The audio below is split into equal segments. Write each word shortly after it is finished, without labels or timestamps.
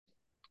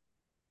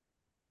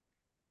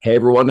Hey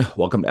everyone,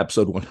 welcome to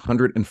episode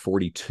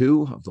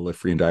 142 of the Live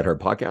Free and Diet Hard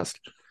podcast.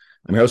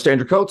 I'm your host,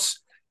 Andrew Coates,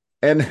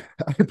 and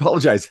I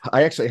apologize.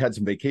 I actually had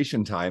some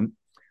vacation time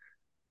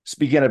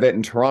speaking at an event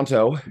in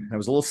Toronto. I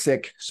was a little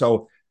sick,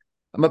 so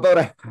I'm about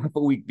a half a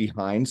week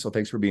behind. So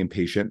thanks for being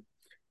patient.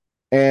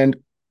 And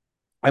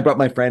I brought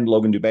my friend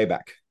Logan Dubé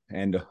back.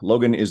 And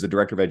Logan is the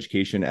director of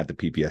education at the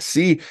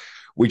PPSC,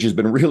 which has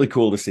been really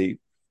cool to see.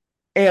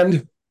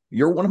 And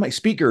you're one of my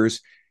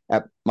speakers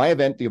at my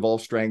event, the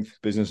Evolve Strength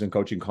Business and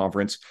Coaching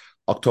Conference,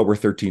 October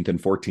 13th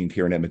and 14th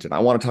here in Edmonton. I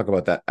want to talk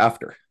about that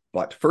after.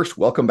 But first,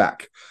 welcome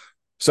back.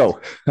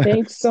 So,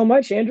 Thanks so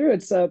much, Andrew.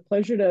 It's a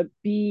pleasure to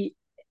be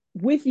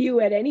with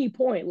you at any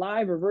point,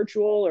 live or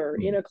virtual or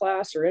in a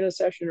class or in a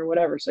session or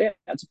whatever. So yeah,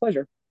 it's a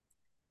pleasure.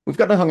 we've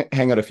gotten to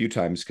hang out a few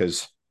times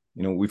because,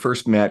 we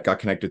first met, got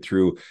connected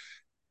through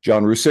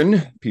John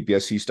Rusin,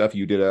 PPSC stuff.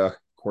 You did a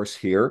course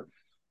here.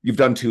 You've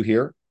done two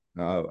here.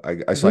 I saw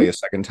Mm-hmm. you a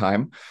second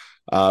time.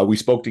 We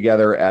spoke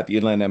together at the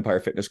Inland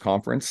Empire Fitness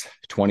Conference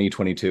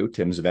 2022,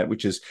 Tim's event,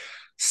 which is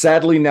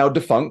sadly now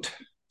defunct.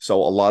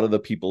 So a lot of the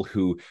people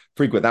who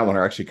frequent that one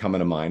are actually coming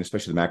to mind,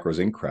 especially the Macros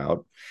Inc.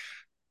 crowd.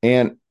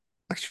 And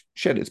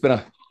shit, it's been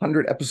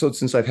 100 episodes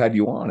since I've had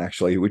you on,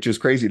 actually, which is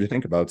crazy to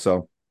think about.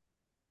 So,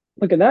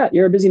 Look at that.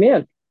 You're a busy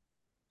man.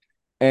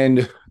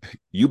 and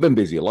you've been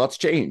busy. A lot's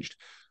changed.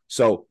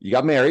 So you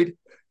got married.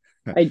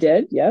 I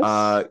did.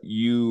 Yes.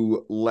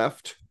 You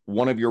left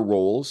one of your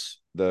roles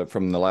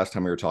from the last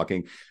time we were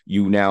talking.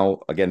 You now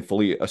again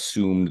fully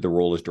assumed the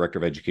role as director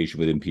of education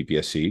within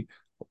PPSC.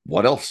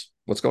 What else?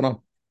 What's going on?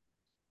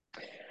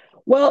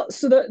 Well,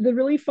 so the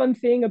really fun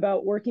thing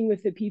about working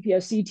with the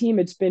PPSC team,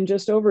 it's been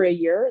just over a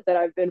year that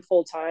I've been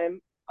full time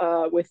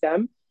with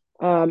them.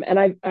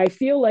 And I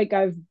feel like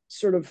I've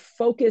sort of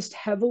focused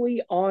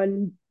heavily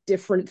on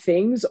different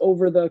things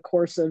over the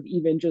course of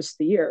even just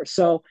the year.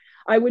 So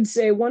I would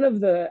say one of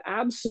the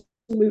absolute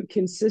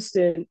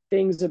consistent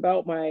things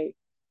about my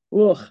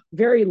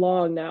very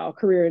long now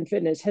career in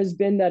fitness has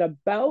been that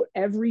about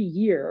every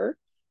year,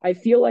 I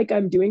feel like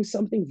I'm doing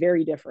something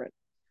very different.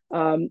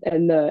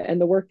 And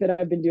the work that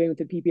I've been doing with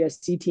the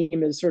PPSC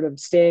team is sort of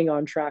staying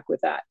on track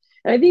with that.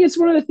 And I think it's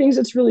one of the things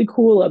that's really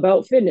cool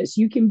about fitness.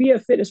 You can be a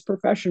fitness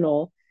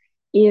professional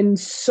in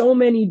so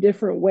many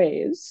different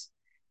ways,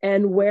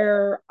 and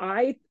where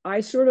I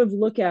sort of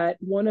look at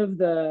one of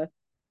the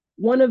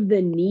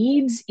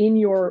needs in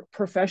your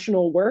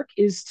professional work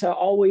is to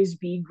always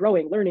be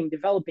growing, learning,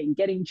 developing,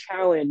 getting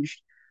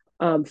challenged,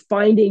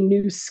 finding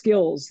new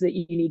skills that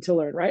you need to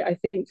learn. Right? I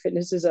think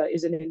fitness is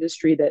an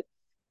industry that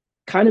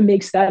kind of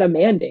makes that a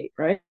mandate,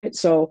 right?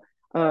 So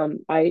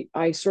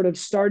I sort of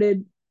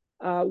started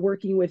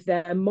working with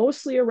them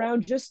mostly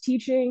around just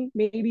teaching,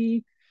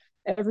 maybe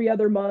every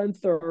other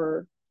month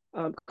or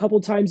a couple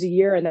times a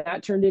year, and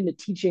that turned into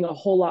teaching a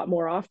whole lot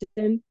more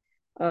often.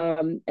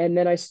 And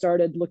then I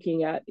started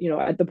looking at,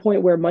 at the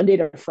point where Monday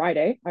to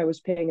Friday, I was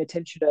paying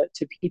attention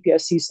to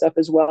PPSC stuff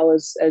as well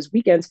as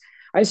weekends.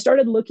 I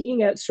started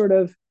looking at sort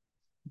of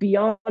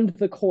beyond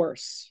the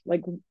course.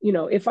 Like,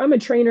 if I'm a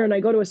trainer and I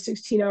go to a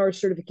 16-hour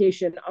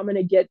certification, I'm going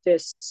to get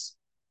this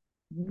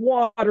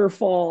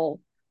waterfall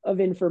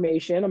of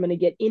information. I'm going to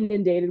get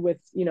inundated with,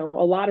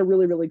 a lot of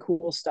really, really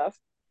cool stuff.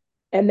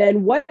 And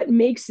then what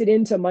makes it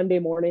into Monday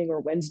morning or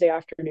Wednesday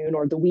afternoon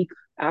or the week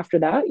after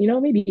that,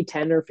 maybe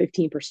 10 or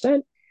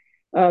 15%.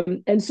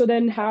 And so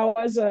then how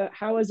as a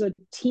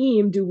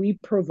team do we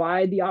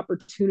provide the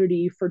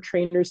opportunity for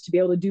trainers to be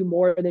able to do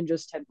more than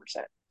just 10%?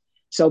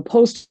 So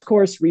post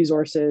course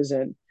resources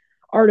and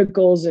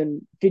articles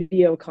and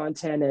video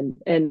content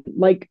and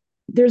like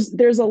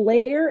there's a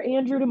layer,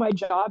 Andrew, to my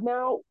job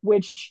now,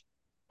 which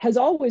has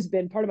always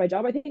been part of my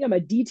job. I think I'm a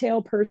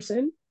detail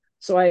person.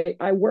 So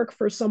I work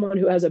for someone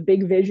who has a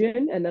big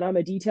vision, and then I'm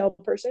a detail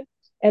person.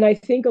 And I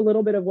think a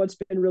little bit of what's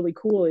been really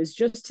cool is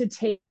just to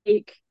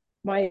take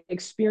my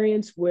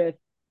experience with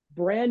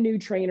brand new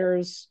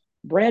trainers,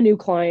 brand new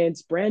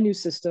clients, brand new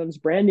systems,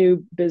 brand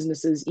new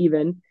businesses,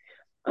 even,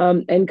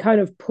 and kind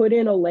of put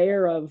in a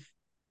layer of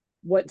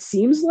what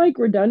seems like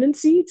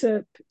redundancy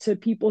to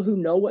people who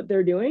know what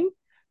they're doing,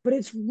 but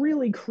it's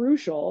really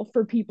crucial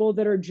for people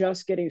that are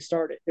just getting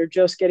started. They're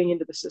just getting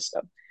into the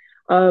system.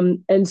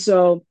 And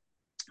so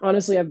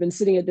honestly, I've been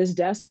sitting at this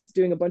desk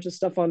doing a bunch of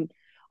stuff on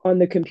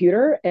the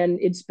computer, and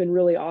it's been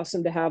really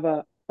awesome to have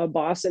a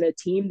boss and a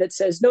team that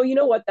says, no, you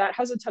know what, that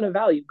has a ton of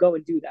value. Go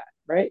and do that.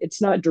 Right? It's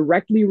not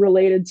directly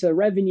related to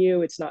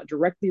revenue. It's not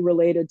directly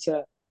related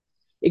to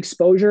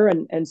exposure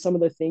and some of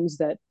the things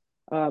that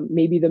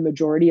maybe the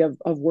majority of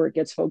work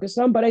gets focused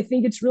on. But I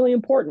think it's really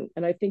important.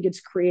 And I think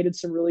it's created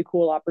some really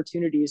cool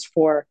opportunities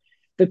for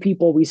the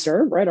people we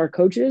serve, right? Our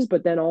coaches,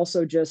 but then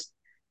also just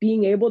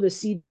being able to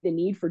see the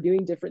need for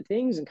doing different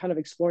things and kind of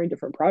exploring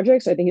different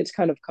projects. I think it's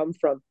kind of come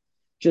from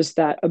just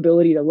that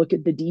ability to look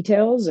at the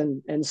details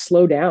and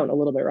slow down a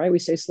little bit, right? We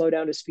say slow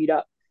down to speed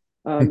up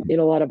in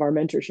a lot of our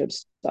mentorship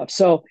stuff.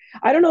 So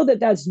I don't know that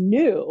that's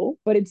new,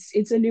 but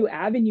it's a new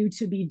avenue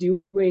to be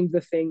doing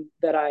the thing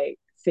that I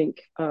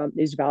think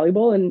is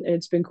valuable, and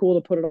it's been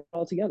cool to put it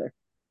all together.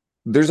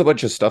 there's a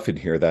bunch of stuff in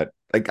here that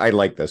I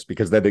like this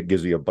because then it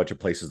gives you a bunch of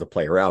places to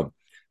play around.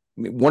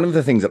 One of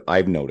the things that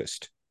I've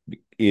noticed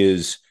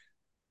is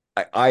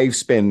I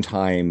spend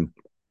time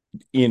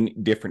in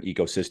different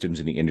ecosystems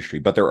in the industry,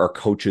 but there are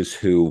coaches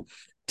who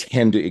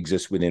tend to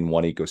exist within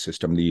one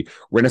ecosystem. The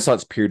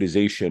Renaissance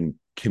periodization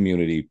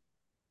community,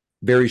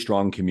 very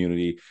strong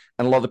community,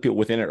 and a lot of the people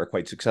within it are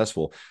quite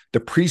successful. The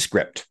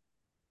Prescript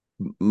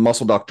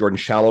Muscle Doc Jordan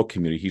Shallow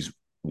community, he's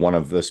one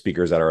of the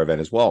speakers at our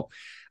event as well.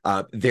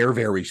 They're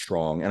very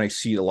strong, and I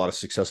see a lot of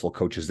successful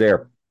coaches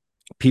there.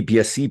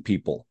 PPSC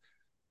people,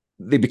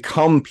 they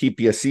become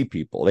PPSC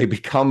people. They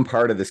become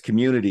part of this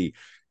community,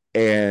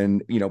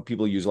 and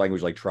people use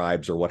language like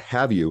tribes or what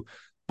have you.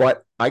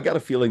 But I got a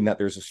feeling that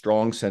there's a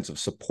strong sense of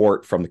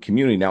support from the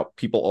community. Now,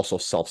 people also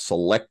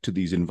self-select to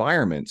these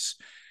environments,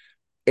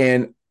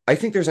 and I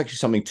think there's actually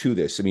something to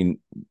this. I mean,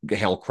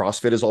 hell,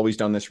 CrossFit has always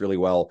done this really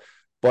well,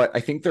 but I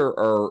think there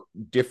are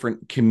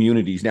different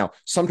communities. Now,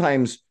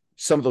 sometimes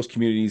some of those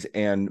communities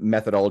and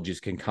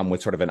methodologies can come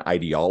with sort of an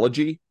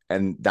ideology,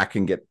 and that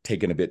can get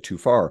taken a bit too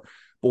far.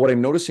 But what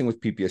I'm noticing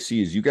with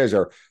PPSC is you guys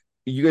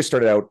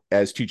started out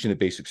as teaching the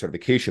basic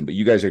certification, but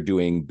you guys are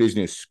doing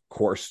business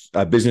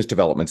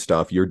development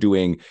stuff. You're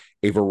doing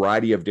a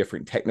variety of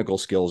different technical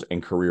skills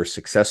and career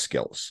success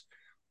skills.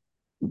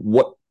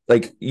 What,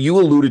 like you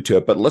alluded to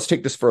it, but let's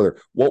take this further.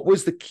 What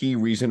was the key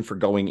reason for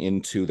going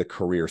into the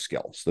career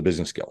skills, the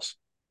business skills?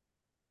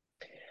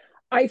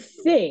 I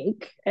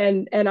think,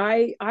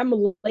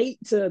 I'm late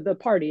to the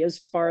party as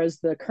far as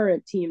the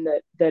current team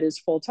that is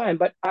full time,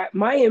 but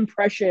my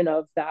impression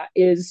of that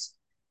is,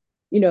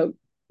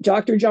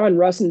 Dr. John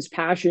Russin's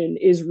passion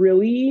is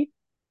really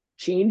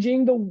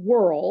changing the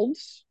world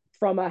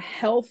from a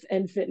health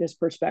and fitness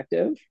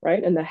perspective,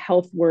 right? And the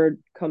health word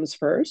comes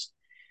first.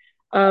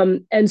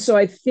 And so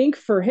I think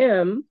for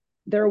him,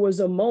 there was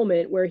a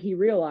moment where he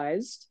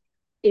realized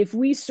if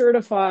we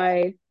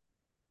certify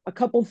a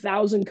couple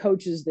thousand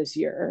coaches this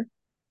year,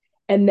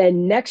 and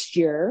then next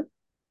year,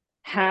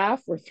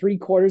 half or three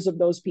quarters of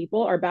those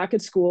people are back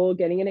at school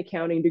getting an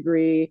accounting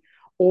degree,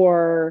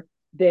 or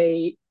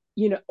they,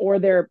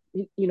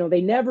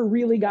 they never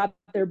really got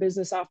their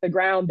business off the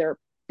ground.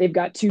 They've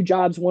got two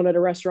jobs, one at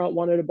a restaurant,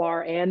 one at a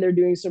bar, and they're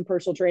doing some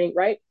personal training,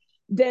 right?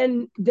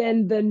 Then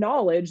the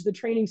knowledge, the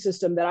training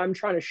system that I'm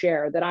trying to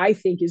share that I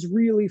think is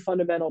really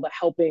fundamental to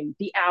helping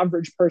the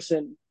average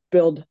person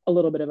build a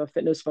little bit of a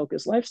fitness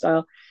focused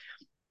lifestyle,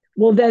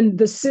 well, then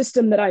the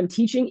system that I'm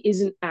teaching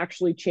isn't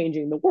actually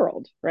changing the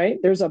world, right?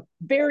 There's a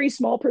very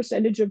small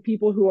percentage of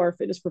people who are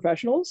fitness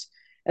professionals,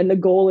 and the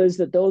goal is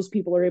that those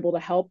people are able to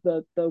help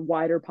the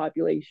wider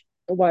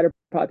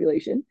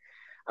population.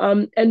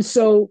 And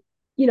so,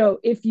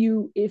 if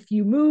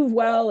you move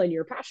well and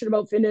you're passionate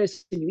about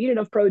fitness and you eat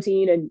enough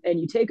protein and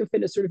you take a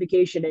fitness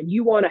certification and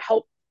you want to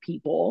help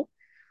people,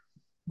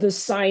 the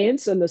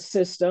science and the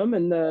system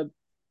and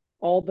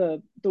all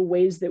the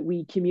ways that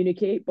we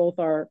communicate both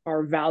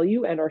our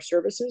value and our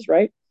services,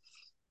 right?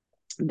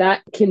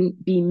 That can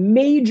be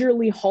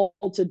majorly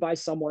halted by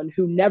someone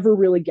who never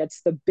really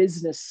gets the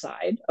business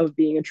side of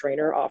being a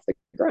trainer off the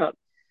ground.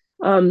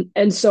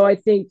 And so I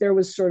think there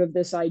was sort of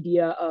this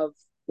idea of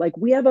like,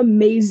 we have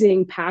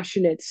amazing,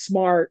 passionate,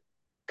 smart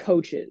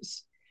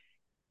coaches,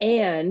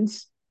 and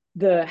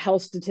the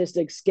health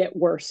statistics get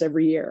worse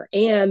every year,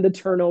 and the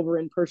turnover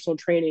in personal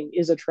training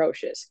is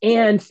atrocious,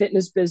 and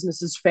fitness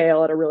businesses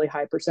fail at a really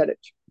high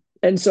percentage.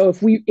 And so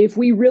if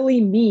we really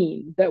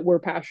mean that we're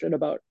passionate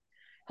about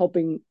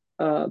helping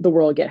the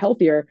world get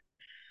healthier,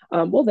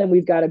 well, then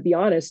we've got to be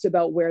honest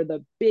about where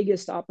the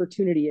biggest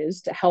opportunity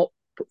is to help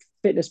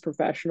fitness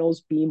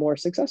professionals be more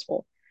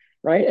successful,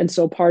 right? And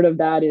so part of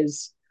that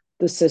is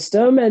the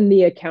system and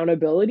the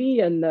accountability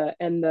and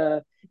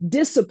the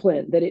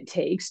discipline that it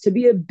takes to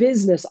be a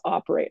business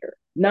operator,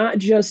 not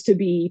just to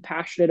be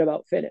passionate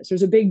about fitness.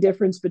 There's a big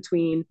difference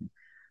between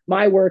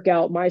my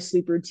workout, my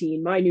sleep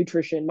routine, my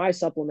nutrition, my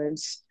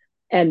supplements,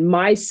 and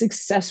my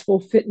successful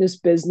fitness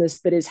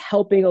business that is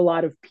helping a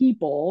lot of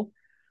people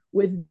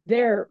with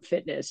their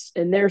fitness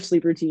and their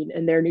sleep routine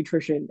and their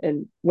nutrition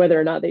and whether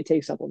or not they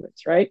take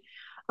supplements, right?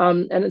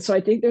 And so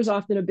I think there's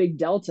often a big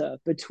delta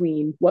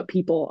between what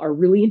people are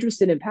really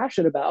interested and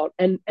passionate about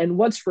and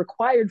what's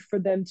required for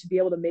them to be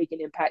able to make an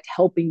impact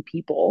helping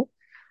people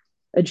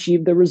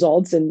achieve the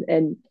results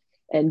and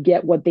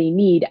get what they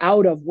need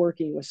out of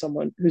working with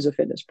someone who's a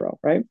fitness pro,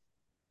 right?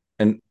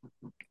 And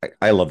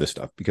I love this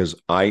stuff because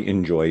I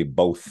enjoy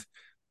both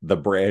the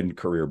brand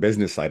career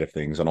business side of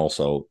things and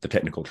also the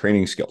technical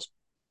training skills.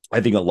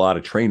 I think a lot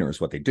of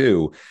trainers, what they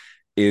do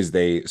is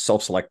they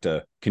self-select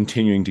to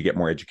continuing to get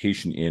more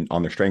education in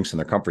on their strengths and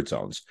their comfort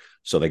zones.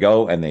 So they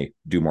go and they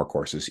do more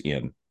courses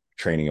in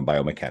training and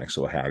biomechanics,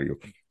 so what have you.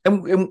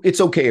 And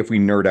it's okay if we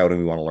nerd out and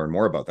we want to learn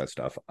more about that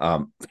stuff.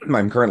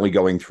 I'm currently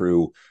going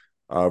through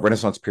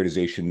Renaissance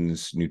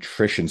Periodization's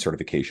nutrition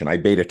certification. I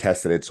beta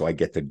tested it, so I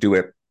get to do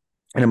it.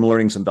 And I'm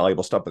learning some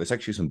valuable stuff, but there's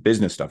actually some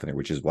business stuff in there,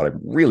 which is what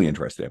I'm really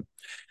interested in.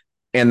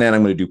 And then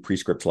I'm going to do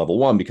Prescript level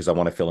 1 because I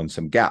want to fill in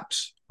some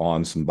gaps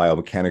on some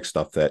biomechanics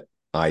stuff that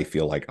I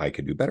feel like I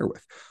could do better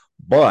with.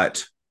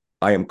 But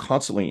I am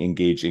constantly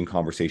engaged in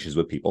conversations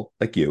with people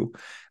like you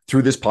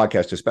through this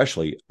podcast,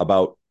 especially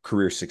about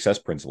career success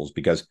principles,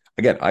 because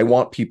again, I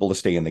want people to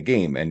stay in the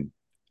game. And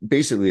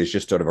basically, it's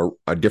just sort of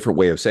a different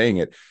way of saying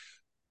it.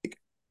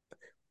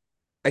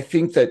 I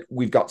think that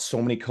we've got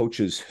so many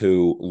coaches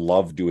who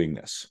love doing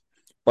this,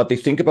 but they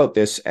think about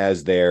this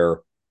as a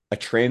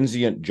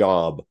transient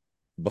job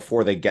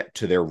before they get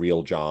to their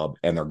real job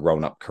and their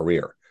grown up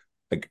career.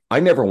 Like,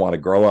 I never want to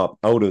grow up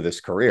out of this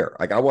career.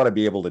 Like, I want to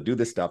be able to do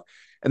this stuff.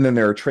 And then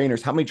there are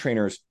trainers. How many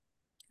trainers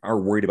are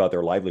worried about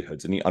their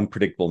livelihoods and the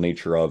unpredictable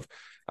nature of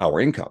our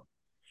income?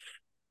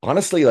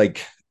 Honestly,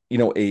 like,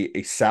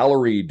 a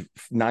salaried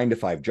 9 to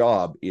 5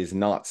 job is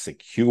not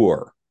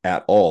secure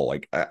at all.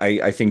 Like,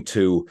 I think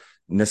to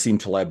Nassim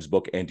Taleb's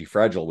book,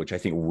 Anti-Fragile, which I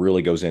think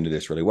really goes into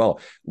this really well.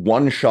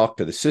 One shock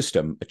to the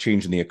system, a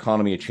change in the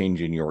economy, a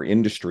change in your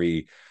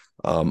industry,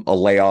 a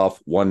layoff,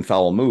 one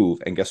foul move,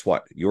 and guess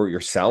what? Your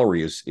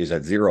salary is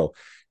at zero.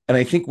 And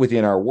I think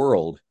within our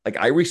world, like,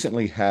 I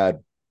recently had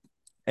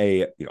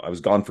I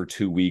was gone for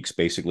 2 weeks,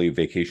 basically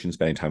vacation,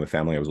 spending time with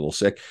family. I was a little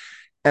sick.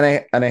 And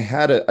I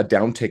had a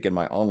downtick in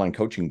my online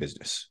coaching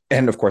business.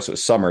 And of course, it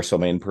was summer, so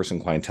my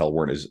in-person clientele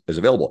weren't as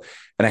available.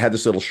 And I had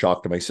this little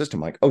shock to my system,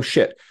 like, oh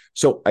shit.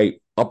 So I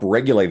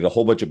upregulated a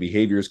whole bunch of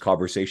behaviors,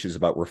 conversations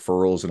about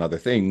referrals and other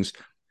things.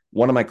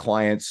 One of my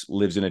clients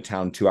lives in a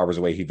town 2 hours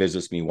away. He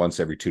visits me once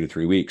every 2 to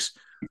 3 weeks.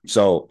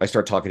 So I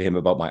start talking to him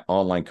about my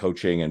online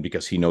coaching. And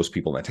because he knows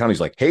people in that town, he's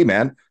like, hey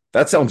man,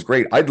 that sounds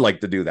great. I'd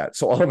like to do that.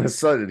 So all of a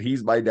sudden,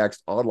 he's my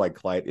next online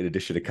client in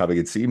addition to coming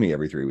and seeing me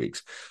every 3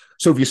 weeks.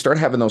 So if you start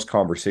having those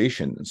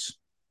conversations,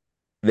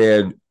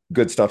 then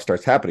good stuff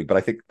starts happening. But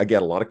I think,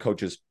 again, a lot of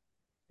coaches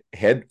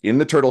head in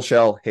the turtle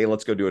shell. Hey,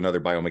 let's go do another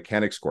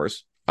biomechanics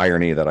course.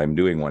 Irony that I'm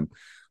doing one.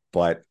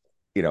 But,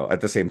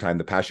 at the same time,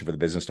 the passion for the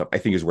business stuff, I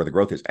think, is where the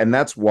growth is. And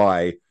that's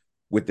why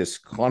with this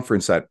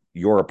conference that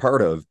you're a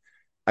part of,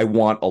 I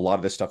want a lot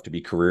of this stuff to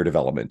be career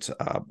development.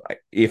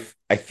 If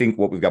I think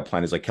what we've got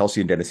planned is, like,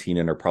 Kelsey and Dennis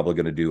Heenan are probably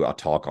going to do a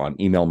talk on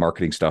email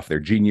marketing stuff. They're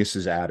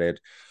geniuses at it.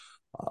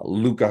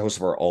 Luca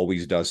Hocevar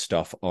always does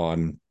stuff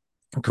on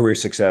career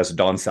success.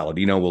 Don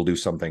Saladino will do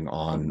something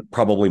on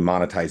probably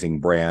monetizing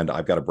brand.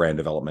 I've got a brand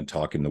development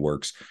talk in the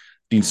works.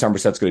 Dean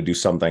Somerset's going to do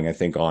something, I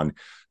think, on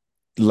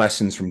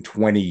lessons from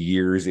 20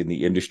 years in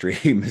the industry,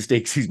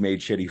 mistakes he's made,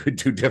 shit he would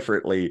do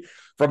differently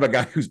from a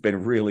guy who's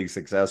been really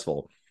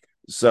successful.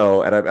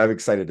 So, and I'm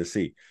excited to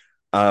see.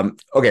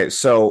 Okay,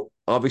 so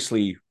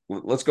obviously,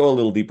 let's go a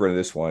little deeper into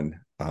this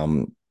one.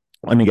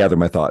 Let me gather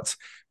my thoughts.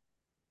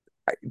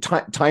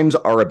 Times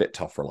are a bit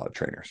tough for a lot of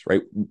trainers,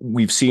 right?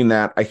 We've seen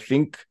that. I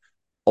think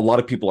a lot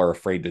of people are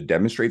afraid to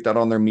demonstrate that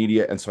on their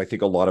media. And so I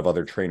think a lot of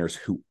other trainers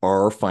who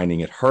are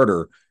finding it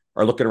harder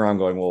are looking around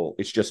going, well,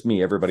 it's just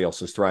me. Everybody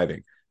else is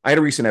thriving. I had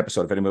a recent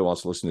episode, if anybody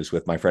wants to listen to this,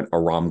 with my friend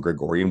Aram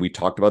Gregorian. We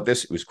talked about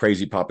this. It was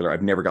crazy popular.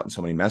 I've never gotten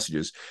so many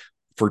messages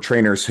for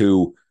trainers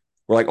who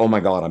were like, oh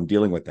my God, I'm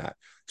dealing with that.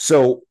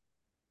 So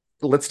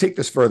let's take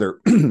this further.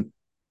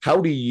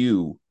 How do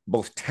you,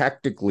 both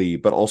tactically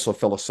but also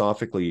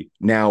philosophically,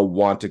 now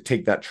want to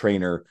take that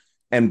trainer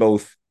and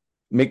both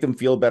make them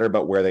feel better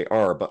about where they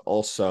are, but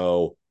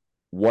also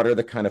what are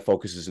the kind of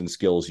focuses and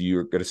skills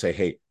you're going to say,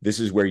 hey, this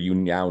is where you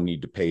now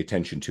need to pay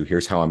attention to.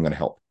 Here's how I'm going to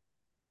help.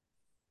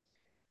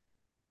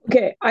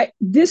 Okay,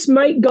 this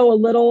might go a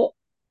little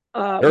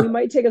we Sure.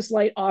 might take a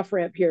slight off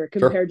ramp here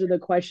Sure. compared to the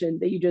question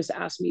that you just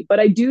asked me,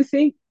 but I do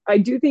think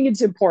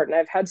it's important.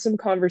 I've had some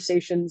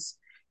conversations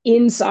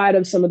inside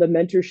of some of the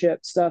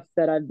mentorship stuff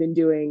that I've been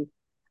doing,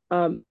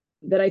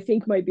 that I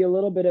think might be a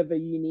little bit of a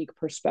unique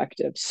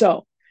perspective.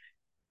 So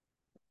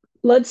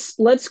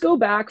let's go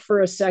back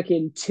for a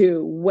second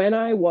to when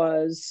I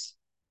was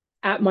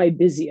at my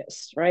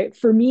busiest, right?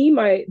 For me,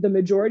 the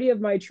majority of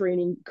my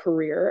training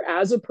career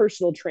as a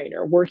personal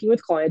trainer, working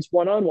with clients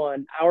one on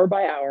one, hour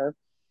by hour,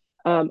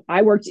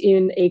 I worked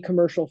in a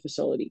commercial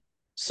facility.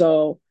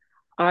 So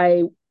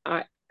I,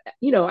 I,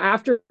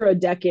 after a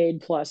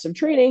decade plus of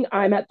training,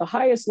 I'm at the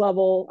highest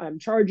level. I'm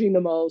charging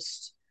the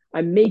most.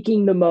 I'm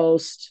making the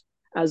most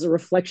as a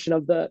reflection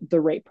of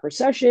the rate per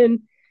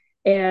session,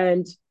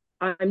 and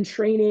I'm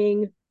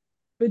training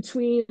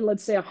between,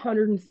 let's say,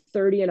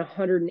 130 and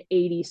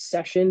 180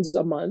 sessions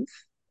a month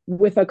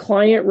with a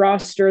client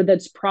roster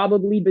that's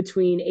probably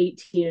between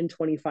 18 and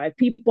 25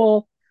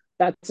 people.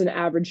 That's an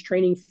average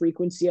training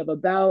frequency of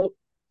about,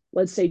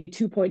 let's say,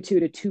 2.2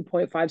 to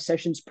 2.5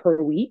 sessions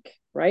per week,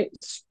 right?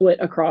 Split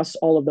across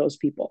all of those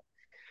people.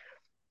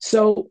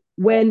 So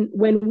when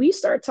we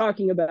start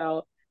talking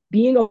about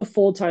being a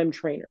full-time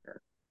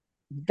trainer,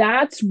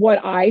 that's what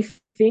I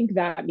think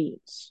that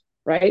means,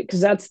 right? Because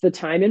that's the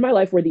time in my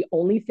life where the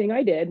only thing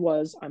I did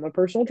was, I'm a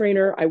personal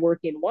trainer. I work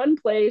in one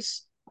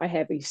place. I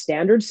have a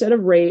standard set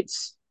of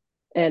rates,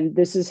 and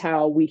this is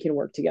how we can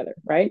work together,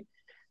 right?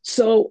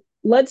 So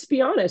let's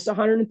be honest,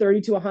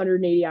 130 to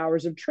 180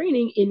 hours of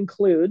training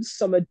includes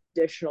some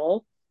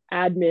additional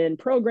admin,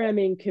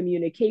 programming,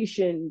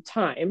 communication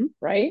time,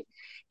 right?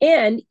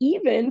 And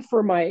even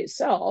for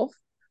myself,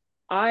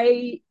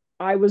 I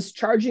I was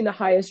charging the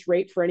highest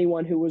rate for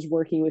anyone who was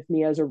working with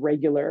me as a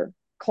regular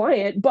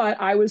client,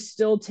 but I was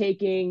still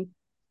taking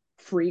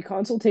free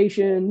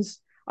consultations.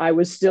 I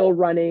was still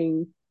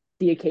running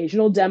the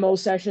occasional demo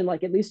session,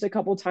 like at least a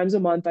couple times a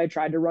month. I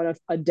tried to run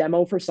a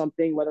demo for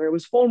something, whether it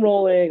was foam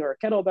rolling or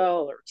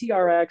kettlebell or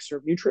TRX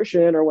or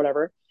nutrition or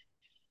whatever.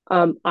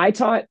 I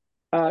taught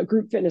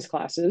group fitness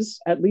classes,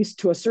 at least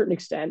to a certain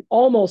extent,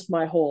 almost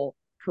my whole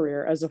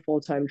career as a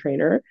full-time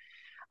trainer.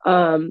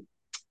 Um,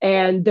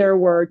 and there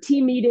were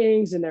team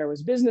meetings and there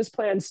was business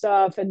plan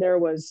stuff and there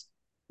was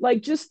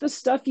like just the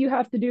stuff you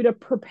have to do to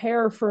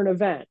prepare for an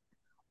event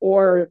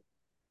or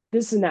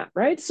this and that,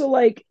 right? So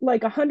like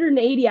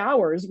 180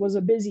 hours was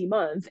a busy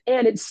month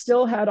and it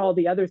still had all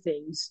the other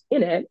things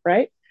in it,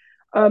 right?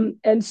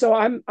 And so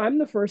I'm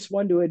the first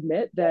one to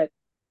admit that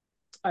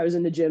I was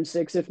in the gym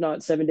 6 if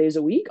not 7 days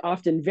a week,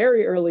 often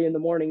very early in the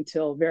morning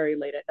till very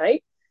late at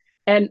night.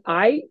 And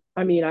I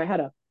mean I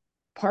had a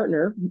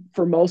partner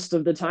for most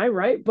of the time,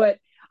 right? But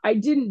I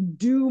didn't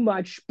do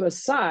much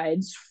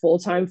besides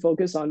full-time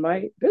focus on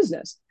my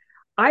business.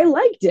 I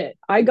liked it.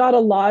 I got a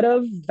lot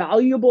of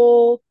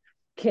valuable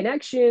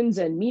connections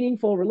and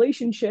meaningful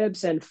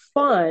relationships and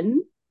fun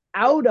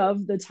out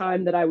of the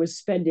time that I was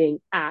spending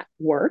at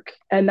work.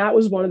 And that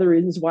was one of the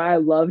reasons why I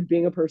loved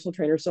being a personal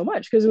trainer so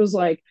much, because it was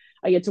like,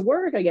 I get to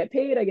work, I get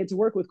paid, I get to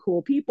work with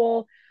cool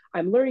people,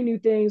 I'm learning new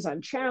things,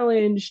 I'm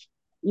challenged,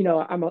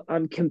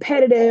 I'm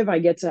competitive, I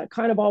get to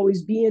kind of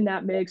always be in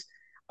that mix.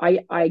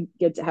 I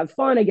get to have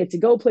fun, I get to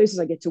go places,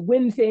 I get to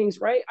win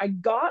things, right? I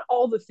got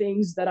all the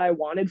things that I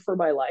wanted for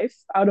my life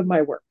out of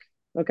my work.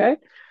 Okay.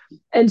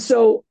 And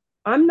so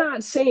I'm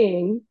not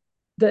saying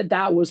that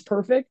that was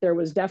perfect. There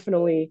was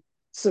definitely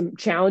some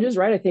challenges,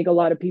 right? I think a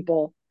lot of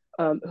people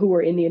who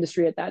were in the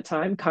industry at that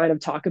time kind of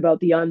talk about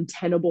the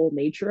untenable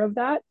nature of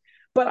that.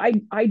 But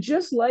I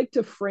just like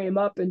to frame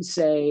up and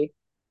say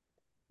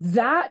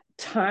that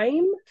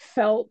time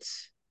felt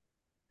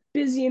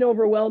busy and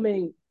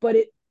overwhelming, but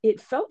it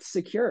felt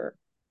secure,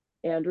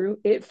 Andrew.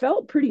 It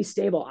felt pretty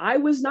stable. I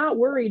was not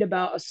worried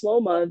about a slow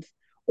month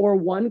or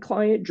one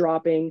client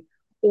dropping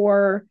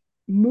or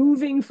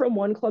moving from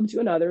one club to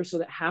another so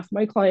that half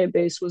my client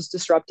base was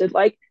disrupted.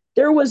 Like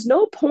there was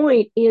no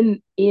point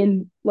in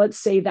let's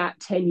say that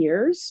 10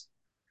 years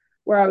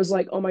where I was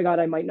like, oh my God,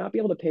 I might not be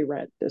able to pay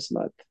rent this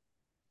month.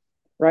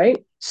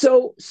 Right.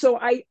 So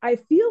I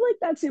feel like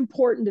that's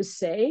important to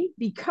say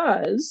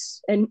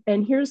because and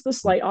here's the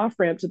slight off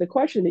ramp to the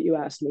question that you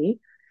asked me.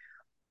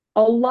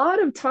 A lot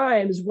of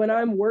times when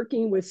I'm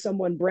working with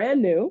someone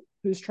brand new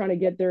who's trying to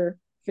get their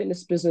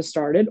fitness business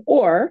started,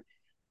 or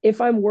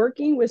if I'm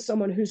working with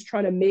someone who's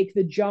trying to make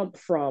the jump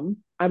from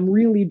I'm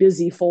really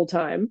busy full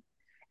time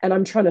and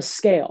I'm trying to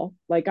scale,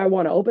 like I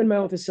want to open my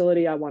own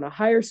facility, I want to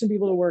hire some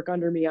people to work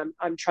under me,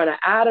 I'm trying to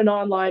add an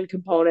online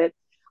component,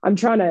 I'm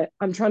trying to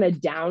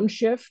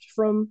downshift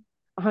from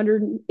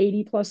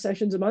 180 plus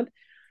sessions a month.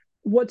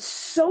 What's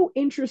so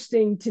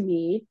interesting to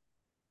me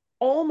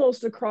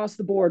almost across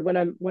the board when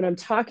I'm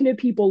talking to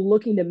people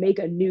looking to make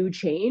a new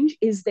change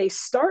is they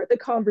start the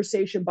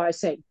conversation by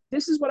saying,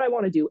 this is what I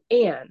want to do.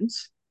 And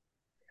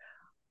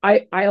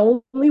I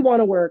only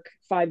want to work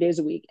 5 days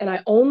a week and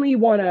I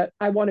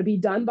want to be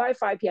done by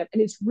 5 p.m.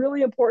 And it's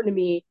really important to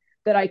me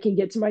that I can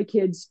get to my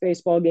kids'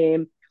 baseball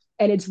game.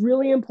 And it's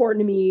really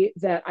important to me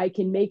that I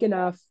can make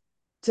enough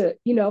to,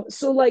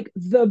 so like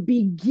the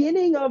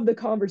beginning of the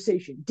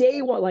conversation,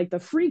 day one, like the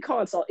free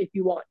consult, if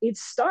you want, it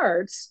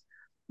starts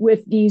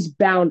with these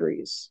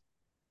boundaries.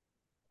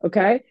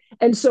 Okay.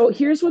 And so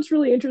here's what's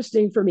really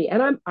interesting for me.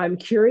 And I'm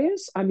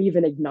curious. I'm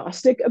even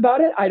agnostic about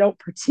it. I don't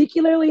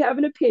particularly have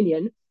an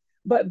opinion,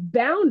 but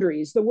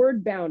boundaries, the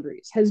word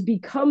boundaries has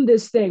become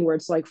this thing where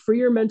it's like for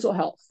your mental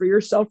health, for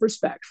your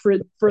self-respect,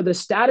 for the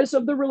status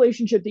of the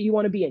relationship that you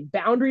want to be in.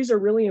 Boundaries are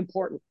really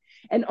important.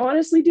 And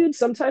honestly, dude,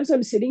 sometimes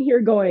I'm sitting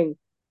here going,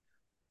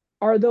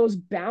 are those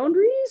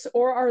boundaries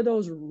or are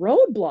those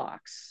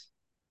roadblocks?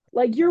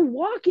 Like you're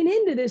walking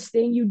into this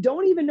thing, you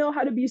don't even know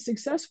how to be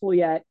successful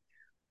yet.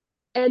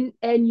 And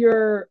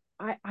you're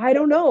I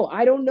don't know.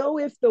 I don't know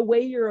if the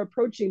way you're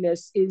approaching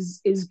this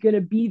is going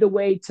to be the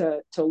way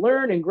to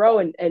learn and grow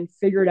and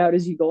figure it out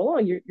as you go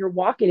along. You're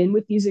walking in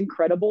with these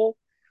incredible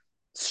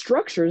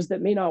structures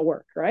that may not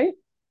work, right?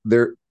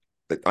 There,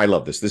 I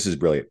love this. This is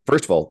brilliant.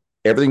 First of all,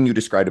 everything you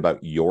described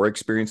about your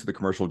experience at the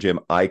commercial gym,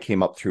 I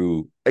came up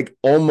through like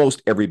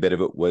almost every bit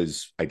of it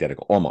was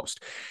identical,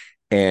 almost.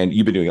 And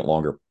you've been doing it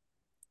longer.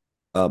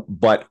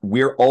 But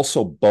we're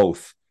also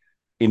both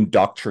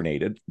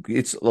indoctrinated.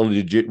 It's a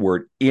legit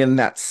word in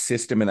that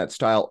system and that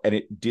style. And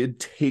it did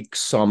take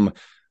some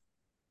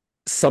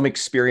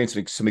experience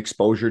and some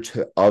exposure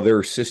to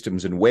other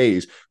systems and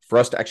ways for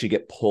us to actually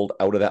get pulled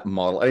out of that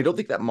model. And I don't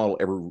think that model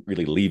ever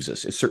really leaves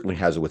us. It certainly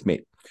has it with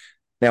me.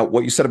 Now,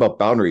 what you said about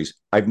boundaries,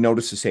 I've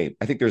noticed the same.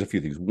 I think there's a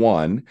few things.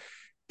 One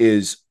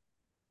is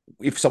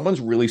if someone's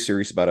really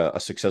serious about a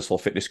successful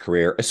fitness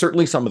career,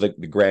 certainly some of the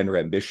grander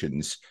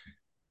ambitions,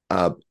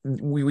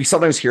 we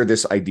sometimes hear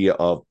this idea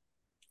of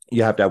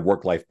you have to have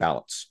work-life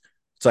balance.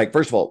 It's like,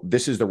 first of all,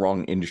 this is the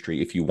wrong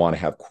industry if you want to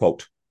have,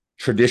 quote,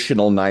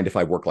 traditional 9 to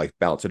 5 work-life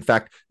balance. In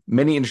fact,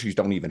 many industries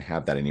don't even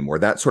have that anymore.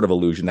 That sort of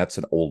illusion, that's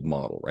an old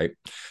model, right?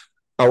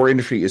 Our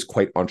industry is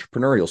quite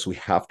entrepreneurial, so we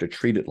have to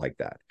treat it like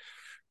that.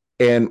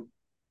 And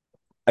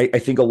I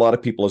think a lot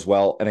of people as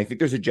well, and I think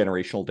there's a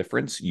generational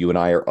difference. You and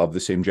I are of the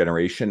same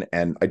generation,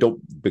 and I don't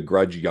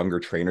begrudge younger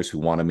trainers who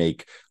want to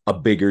make a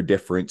bigger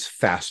difference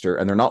faster,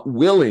 and they're not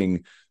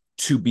willing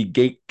to be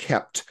gate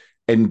kept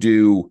and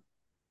do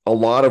a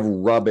lot of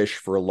rubbish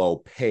for low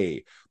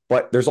pay.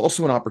 But there's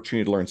also an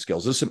opportunity to learn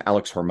skills. This is some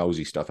Alex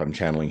Hormozy stuff I'm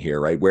channeling here,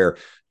 right? Where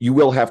you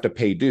will have to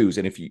pay dues.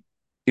 And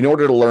in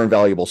order to learn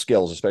valuable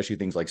skills, especially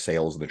things like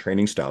sales and the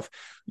training stuff,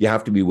 you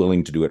have to be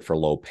willing to do it for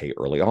low pay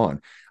early on.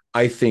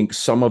 I think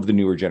some of the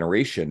newer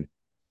generation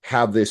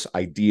have this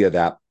idea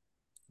that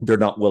they're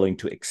not willing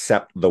to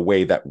accept the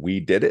way that we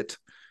did it.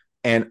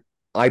 And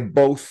I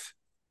both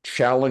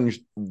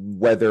challenged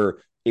whether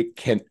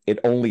it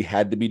only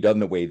had to be done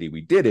the way that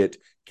we did it.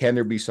 Can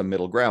there be some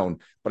middle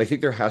ground? But I think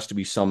there has to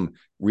be some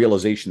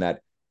realization that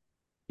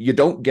you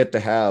don't get to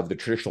have the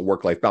traditional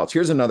work-life balance.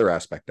 Here's another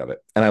aspect of it,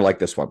 and I like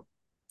this one.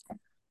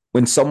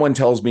 When someone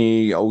tells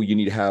me, oh, you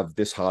need to have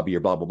this hobby or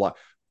blah, blah, blah,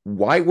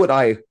 why would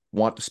I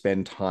want to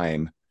spend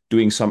time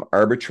doing some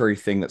arbitrary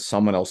thing that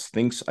someone else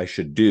thinks I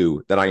should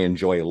do that I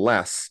enjoy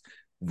less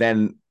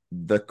than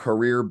the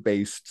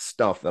career-based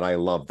stuff that I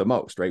love the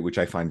most, right? Which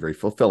I find very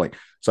fulfilling.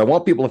 So I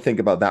want people to think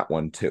about that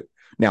one too.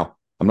 Now,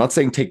 I'm not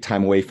saying take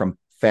time away from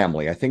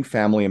family. I think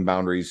family and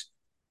boundaries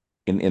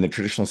in the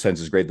traditional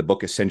sense is great. The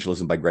book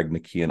Essentialism by Greg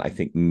McKeown, I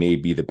think, may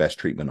be the best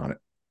treatment on it.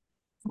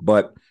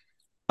 But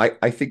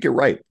I think you're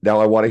right. Now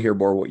I want to hear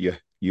more what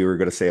you were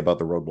going to say about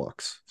the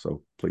roadblocks.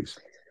 So please.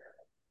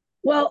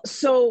 Well,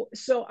 so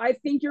I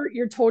think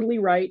you're totally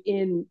right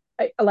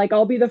like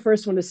I'll be the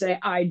first one to say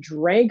I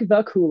drank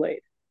the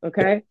Kool-Aid.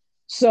 Okay.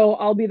 So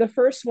I'll be the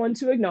first one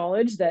to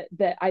acknowledge that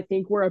I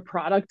think we're a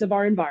product of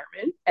our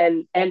environment.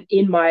 And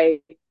in my,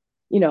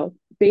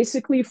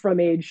 basically from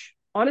age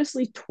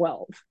honestly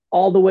 12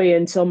 all the way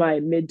until my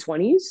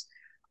mid-20s,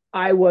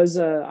 I was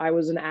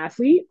an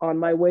athlete on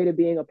my way to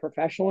being a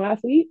professional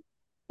athlete.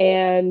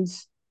 And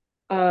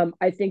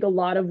I think a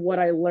lot of what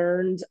I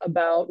learned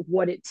about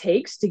what it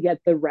takes to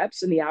get the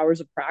reps and the hours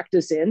of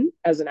practice in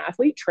as an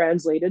athlete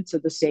translated to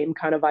the same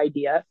kind of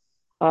idea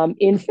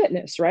in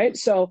fitness, right?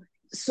 So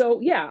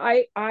yeah,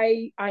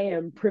 I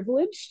am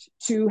privileged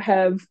to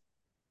have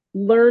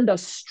learned a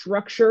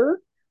structure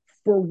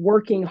for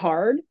working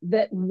hard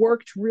that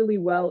worked really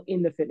well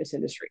in the fitness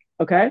industry.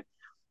 Okay.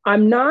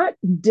 I'm not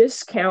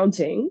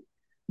discounting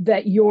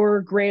that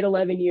your grade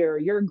 11 year,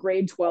 your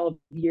grade 12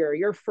 year,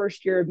 your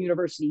first year of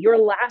university, your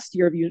last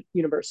year of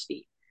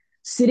university,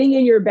 sitting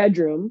in your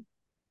bedroom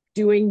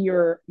doing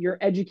your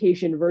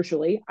education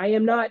virtually. I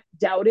am not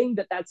doubting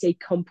that that's a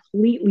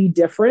completely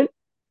different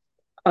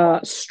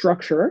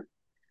structure.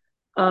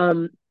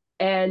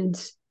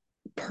 And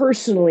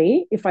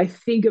personally, if I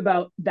think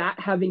about that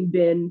having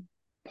been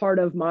part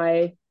of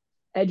my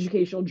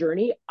educational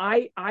journey,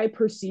 I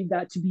perceive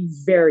that to be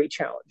very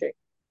challenging.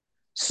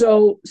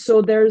 So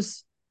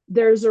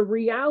there's a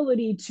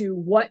reality to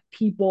what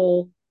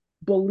people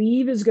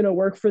believe is going to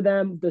work for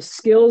them, the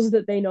skills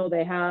that they know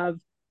they have,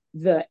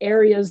 the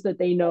areas that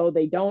they know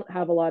they don't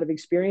have a lot of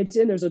experience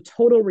in. There's a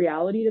total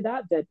reality to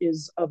that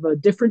is of a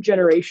different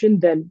generation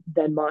than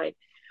mine.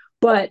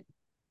 But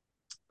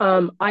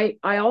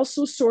I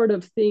also sort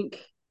of think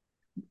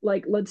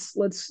like let's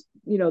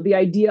the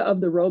idea of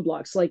the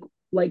roadblocks,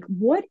 like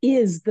what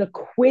is the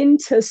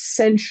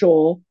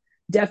quintessential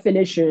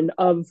definition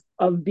of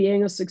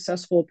being a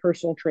successful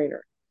personal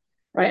trainer,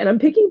 right? And I'm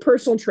picking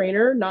personal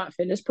trainer, not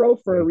fitness pro,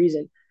 for a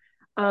reason.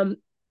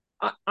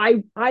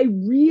 I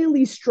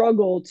really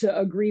struggle to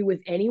agree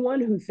with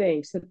anyone who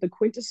thinks that the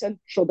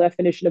quintessential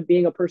definition of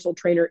being a personal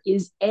trainer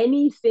is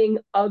anything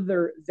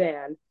other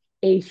than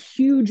a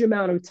huge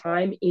amount of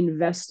time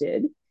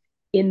invested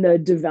in the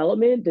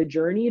development, the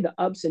journey, the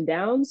ups and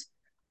downs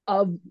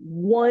of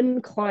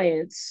one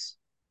client's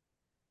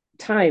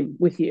time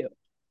with you,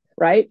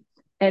 right?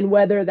 And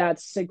whether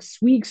that's 6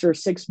 weeks or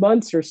 6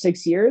 months or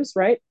 6 years,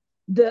 right?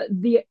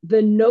 The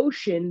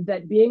notion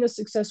that being a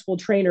successful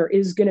trainer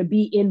is going to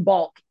be in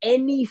bulk,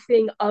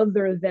 anything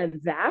other than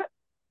that,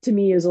 to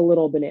me is a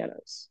little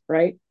bananas,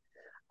 right?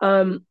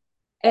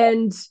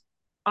 And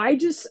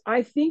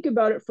I think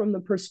about it from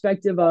the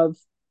perspective of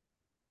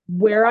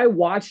where I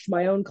watched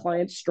my own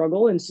clients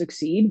struggle and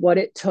succeed, what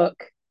it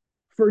took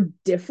for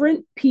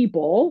different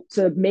people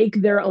to make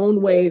their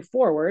own way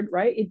forward,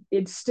 right?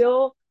 It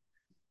still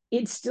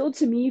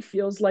to me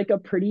feels like a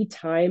pretty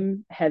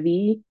time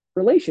heavy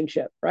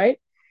relationship, right?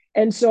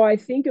 And so I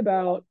think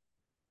about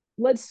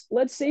let's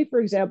say, for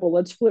example,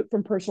 let's flip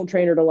from personal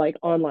trainer to like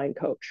online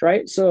coach,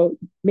 right? So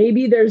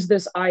maybe there's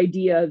this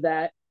idea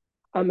that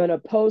I'm going to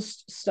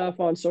post stuff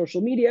on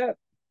social media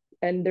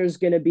and there's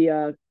going to be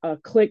a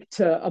click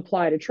to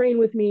apply to train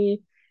with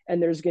me,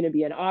 and there's going to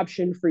be an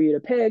option for you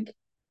to pick,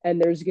 and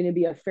there's going to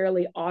be a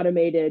fairly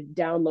automated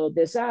download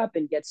this app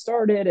and get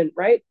started, and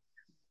right,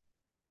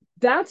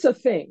 that's a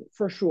thing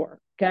for sure.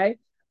 Okay.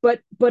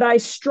 But I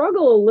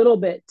struggle a little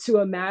bit to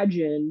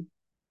imagine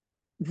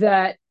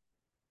that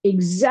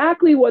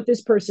exactly what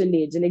this person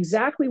needs and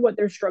exactly what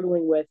they're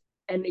struggling with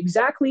and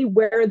exactly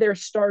where they're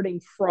starting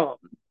from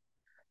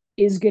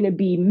is going to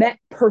be met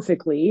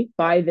perfectly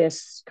by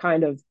this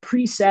kind of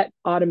preset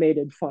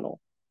automated funnel,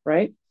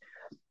 right?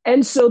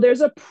 And so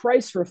there's a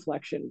price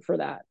reflection for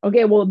that.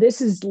 Okay, well,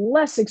 this is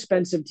less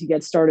expensive to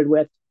get started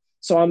with.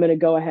 So I'm going to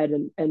go ahead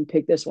and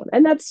pick this one.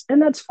 And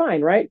that's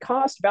fine, right?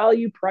 Cost,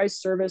 value, price,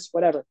 service,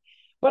 whatever.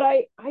 But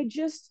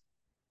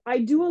I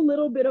do a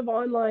little bit of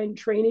online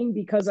training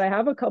because I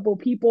have a couple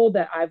people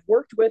that I've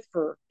worked with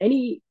for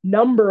any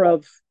number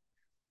of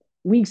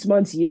weeks,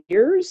 months,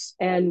 years,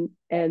 and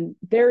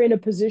they're in a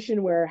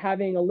position where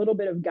having a little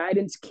bit of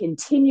guidance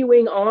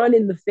continuing on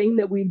in the thing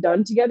that we've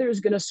done together is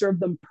going to serve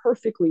them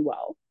perfectly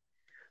well.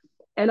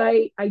 And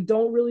I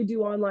don't really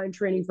do online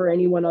training for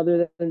anyone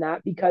other than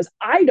that because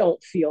I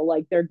don't feel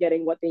like they're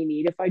getting what they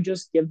need if I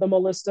just give them a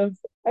list of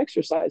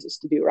exercises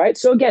to do, right?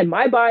 So again,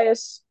 my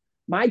bias,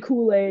 my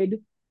Kool-Aid,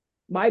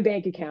 my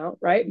bank account,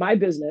 right? My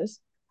business.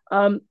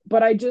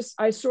 But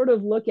I sort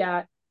of look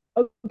at,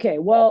 okay,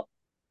 well,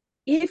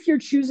 if you're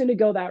choosing to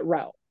go that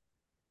route,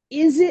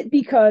 is it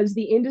because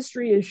the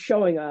industry is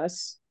showing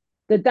us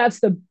that that's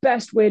the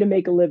best way to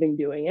make a living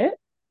doing it?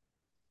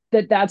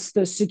 That that's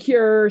the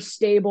secure,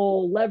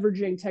 stable,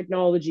 leveraging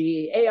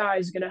technology. AI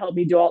is going to help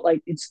me do all,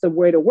 like, it's the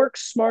way to work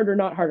smarter,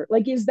 not harder.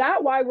 Like, is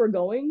that why we're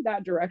going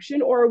that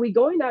direction? Or are we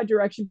going that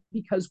direction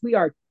because we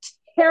are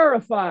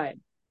terrified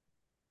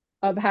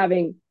of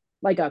having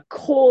like a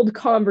cold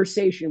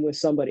conversation with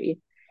somebody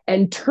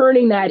and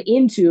turning that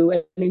into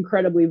an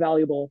incredibly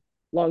valuable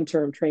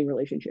long-term training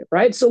relationship,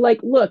 right? So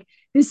like, look,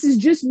 this is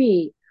just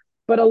me,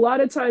 but a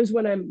lot of times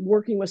when I'm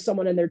working with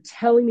someone and they're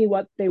telling me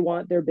what they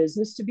want their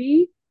business to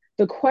be,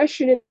 the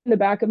question in the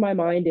back of my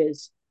mind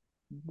is,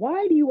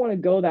 why do you want to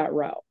go that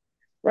route?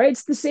 Right?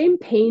 It's the same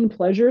pain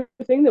pleasure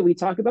thing that we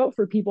talk about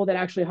for people that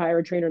actually hire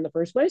a trainer in the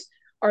first place.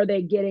 Are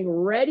they getting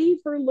ready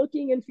for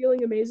looking and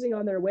feeling amazing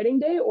on their wedding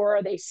day, or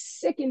are they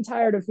sick and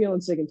tired of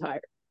feeling sick and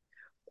tired?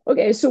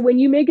 Okay, so when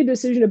you make a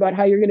decision about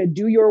how you're going to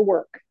do your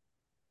work,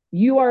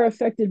 you are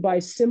affected by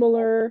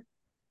similar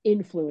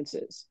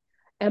influences.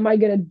 Am I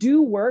going to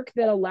do work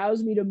that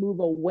allows me to move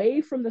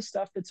away from the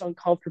stuff that's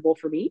uncomfortable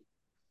for me,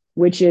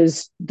 which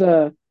is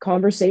the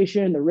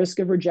conversation, the risk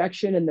of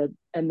rejection,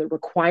 and the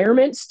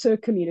requirements to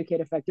communicate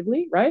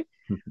effectively, right?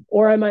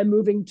 Or am I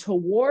moving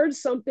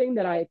towards something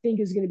that I think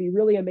is going to be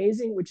really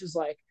amazing, which is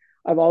like,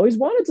 I've always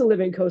wanted to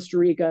live in Costa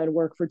Rica and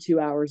work for 2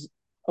 hours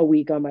a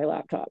week on my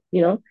laptop,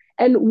 you know?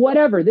 And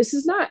whatever, this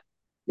is not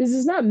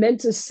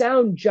meant to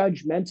sound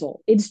judgmental.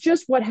 It's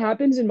just what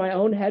happens in my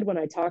own head when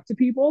I talk to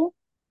people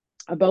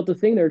about the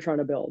thing they're trying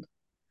to build,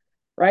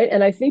 right?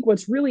 And I think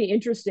what's really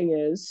interesting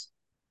is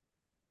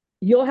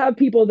you'll have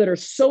people that are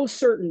so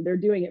certain they're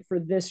doing it for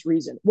this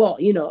reason. Well,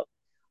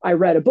 I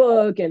read a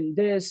book and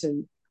this,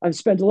 and I've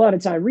spent a lot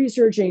of time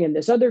researching, and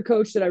this other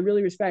coach that I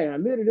really respect, and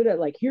I'm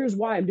like, here's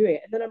why I'm doing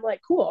it. And then I'm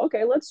like, cool,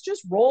 okay, let's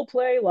just role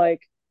play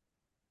like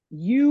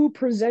you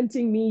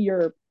presenting me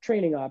your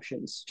training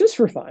options just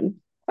for fun.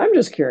 I'm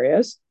just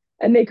curious.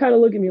 And they kind of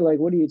look at me like,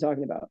 what are you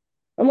talking about?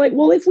 I'm like,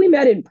 well, if we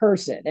met in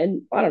person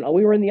and I don't know,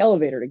 we were in the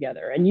elevator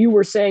together and you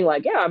were saying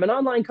like, yeah, I'm an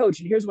online coach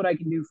and here's what I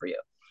can do for you.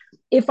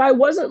 If I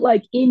wasn't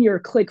like in your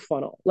click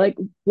funnel, like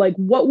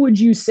what would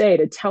you say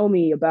to tell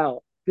me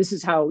about this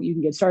is how you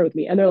can get started with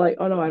me? And they're like,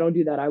 oh no, I don't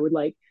do that. I would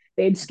like,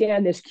 they'd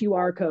scan this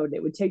QR code,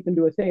 it would take them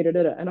to a thing, da,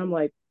 da, da. And I'm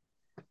like,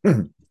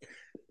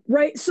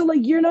 right. So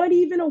like you're not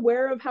even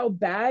aware of how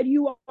bad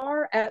you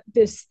are at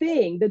this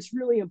thing that's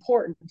really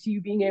important to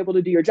you being able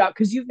to do your job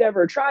because you've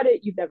never tried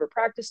it, you've never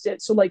practiced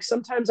it. So like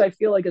sometimes I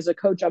feel like as a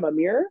coach, I'm a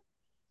mirror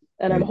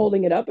and I'm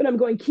holding it up and I'm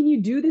going, can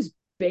you do this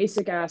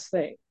basic ass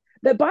thing?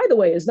 That, by the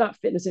way, is not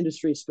fitness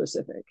industry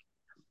specific.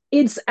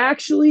 It's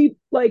actually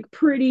like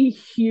pretty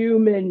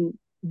human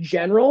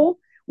general,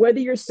 whether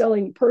you're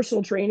selling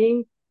personal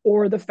training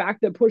or the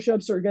fact that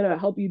push-ups are going to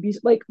help you be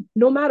like,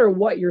 no matter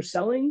what you're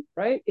selling,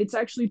 right? It's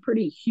actually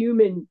pretty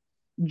human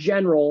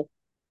general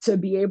to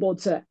be able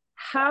to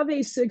have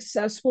a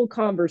successful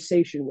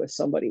conversation with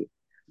somebody.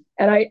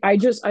 And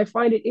I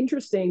find it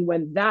interesting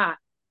when that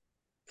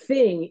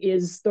thing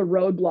is the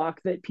roadblock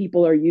that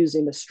people are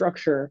using to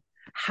structure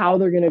how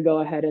they're going to go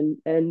ahead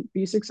and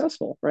be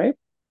successful, right?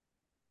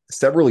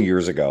 Several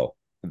years ago,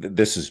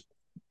 this is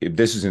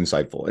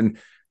insightful. And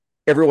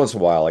every once in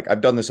a while, like I've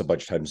done this a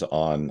bunch of times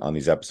on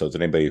these episodes,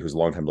 and anybody who's a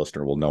longtime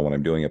listener will know when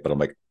I'm doing it, but I'm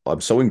like,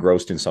 I'm so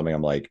engrossed in something.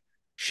 I'm like,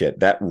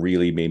 shit, that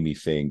really made me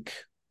think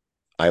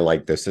I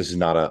like this. This is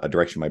not a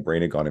direction my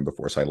brain had gone in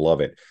before. So I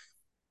love it.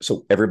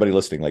 So everybody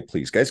listening, like,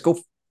 please guys, go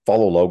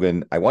follow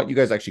Logan. I want you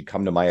guys to actually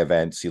come to my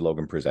event, see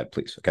Logan present,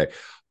 please. Okay.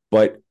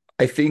 But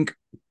I think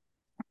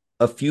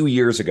a few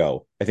years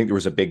ago, I think there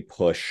was a big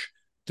push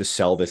to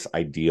sell this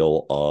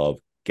ideal of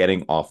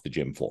getting off the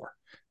gym floor.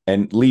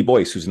 And Lee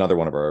Boyce, who's another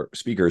one of our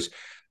speakers,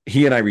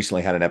 he and I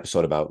recently had an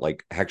episode about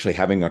like actually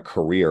having a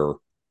career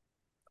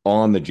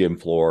on the gym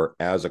floor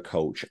as a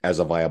coach, as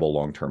a viable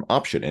long-term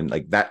option. And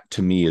like that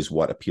to me is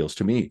what appeals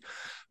to me.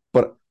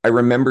 But I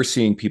remember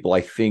seeing people,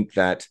 I think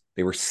that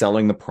they were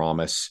selling the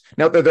promise.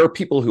 Now, there are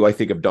people who I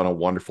think have done a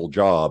wonderful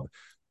job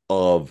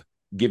of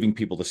giving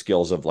people the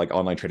skills of like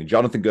online training.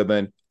 Jonathan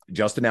Goodman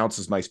just announced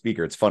as my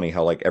speaker. It's funny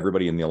how like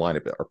everybody in the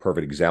lineup are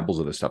perfect examples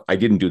of this stuff. I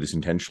didn't do this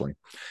intentionally,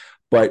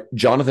 but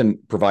Jonathan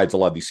provides a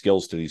lot of these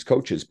skills to these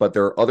coaches. But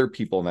there are other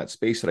people in that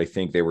space that I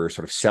think they were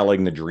sort of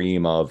selling the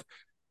dream of,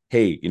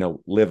 hey,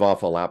 live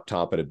off a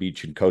laptop at a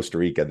beach in Costa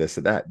Rica, this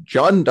and that.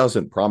 John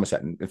doesn't promise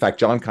that. In fact,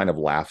 John kind of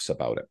laughs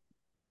about it.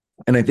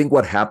 And I think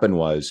what happened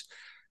was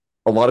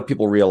a lot of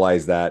people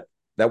realized that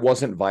that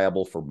wasn't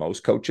viable for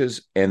most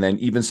coaches. And then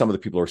even some of the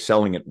people who are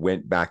selling it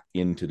went back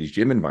into these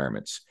gym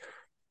environments.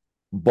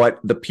 But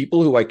the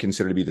people who I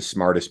consider to be the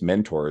smartest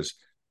mentors,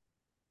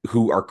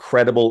 who are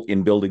credible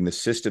in building the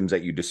systems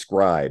that you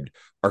described,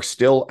 are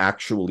still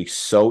actually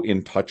so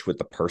in touch with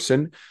the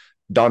person.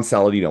 Don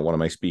Saladino, one of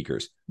my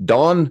speakers.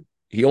 Don,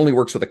 he only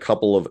works with a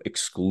couple of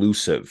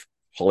exclusive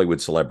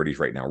Hollywood celebrities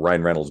right now,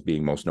 Ryan Reynolds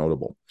being most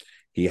notable.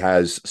 He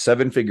has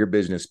 7-figure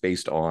business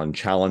based on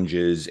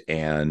challenges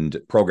and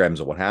programs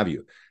and what have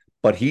you.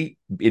 But he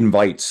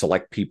invites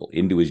select people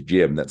into his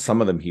gym that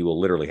some of them he will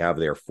literally have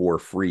there for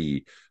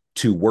free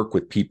to work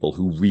with people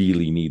who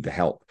really need the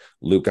help.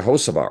 Luca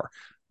Hocevar.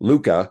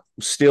 Luca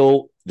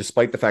still,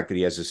 despite the fact that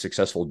he has a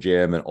successful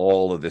gym and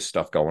all of this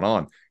stuff going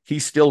on, he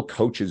still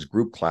coaches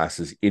group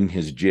classes in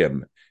his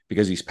gym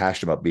because he's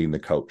passionate about being the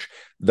coach.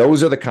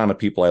 Those are the kind of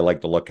people I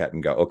like to look at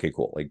and go, okay,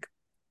 cool. Like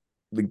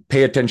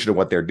pay attention to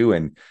what they're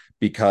doing,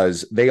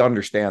 because they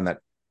understand that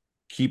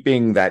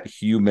keeping that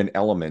human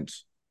element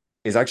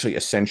is actually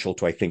essential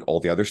to, I think, all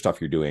the other stuff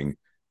you're doing.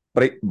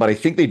 But I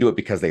think they do it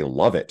because they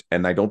love it.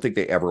 And I don't think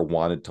they ever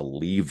wanted to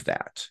leave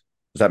that.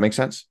 Does that make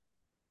sense?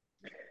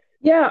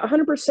 Yeah,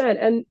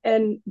 100%.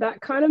 And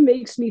that kind of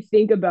makes me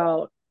think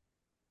about,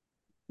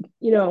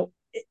 you know,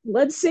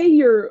 let's say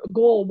your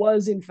goal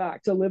was in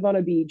fact to live on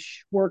a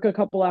beach, work a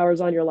couple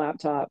hours on your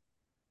laptop,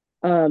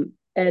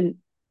 and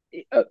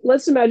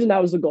let's imagine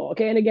that was the goal.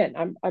 Okay, and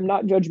again, I'm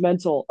not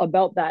judgmental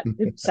about that.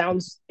 It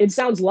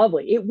sounds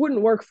lovely. It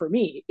wouldn't work for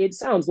me. It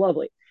sounds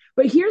lovely,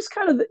 but here's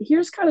kind of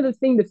the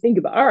thing to think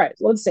about. All right,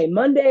 so let's say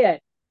Monday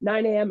at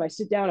 9 a.m. I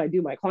sit down, I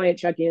do my client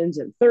check-ins,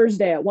 and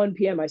Thursday at 1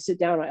 p.m. I sit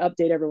down, I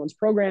update everyone's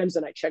programs,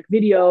 and I check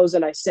videos,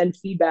 and I send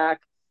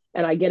feedback,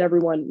 and I get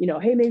everyone,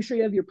 hey, make sure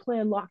you have your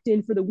plan locked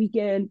in for the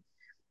weekend.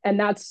 And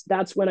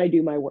that's when I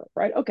do my work,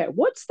 right? Okay,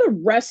 what's the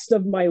rest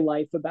of my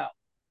life about?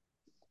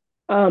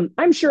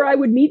 I'm sure I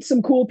would meet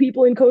some cool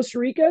people in Costa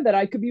Rica that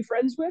I could be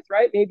friends with,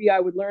 right? Maybe I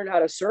would learn how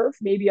to surf.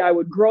 Maybe I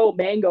would grow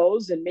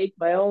mangoes and make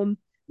my own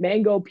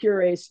mango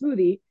puree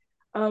smoothie.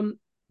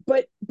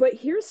 But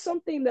here's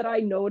something that I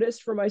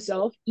noticed for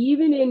myself,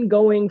 even in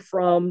going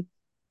from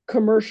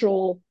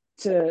commercial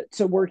to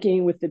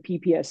working with the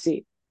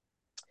PPSC.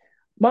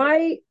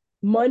 My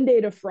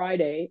Monday to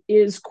Friday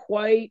is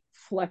quite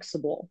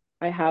flexible.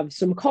 I have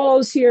some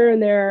calls here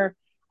and there.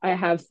 I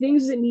have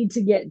things that need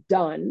to get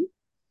done.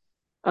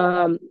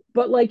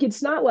 But like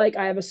it's not like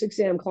I have a 6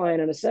 a.m.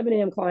 client and a 7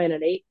 a.m. client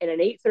and an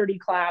 8:30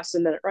 class,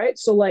 and then right.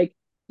 So like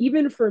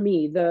even for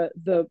me,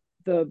 the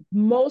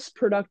most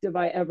productive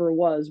I ever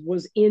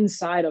was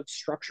inside of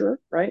structure,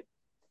 right?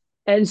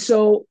 And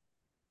so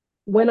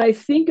when I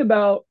think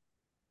about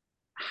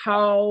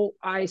how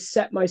I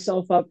set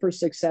myself up for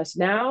success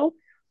now,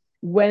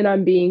 when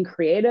I'm being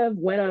creative,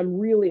 when I'm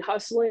really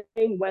hustling,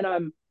 when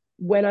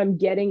I'm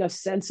getting a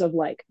sense of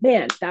like,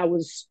 man, that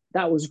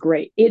was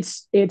great.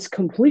 It's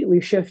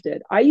completely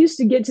shifted. I used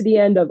to get to the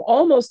end of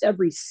almost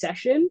every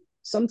session,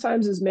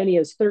 sometimes as many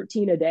as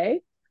 13 a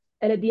day.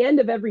 And at the end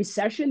of every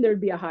session,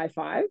 there'd be a high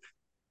five.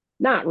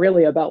 Not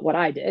really about what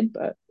I did,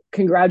 but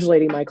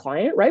congratulating my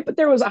client, right? But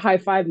there was a high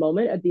five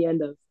moment at the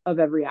end of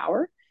every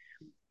hour.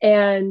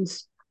 And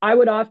I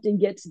would often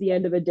get to the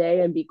end of a day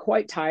and be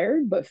quite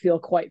tired, but feel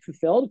quite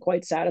fulfilled,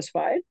 quite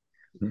satisfied.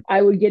 Mhm.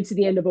 I would get to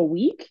the end of a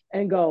week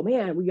and go,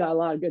 man, we got a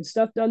lot of good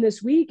stuff done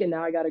this week. And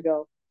now I got to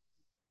go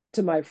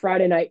to my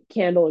Friday night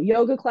candle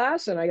yoga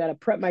class, and I got to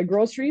prep my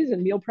groceries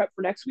and meal prep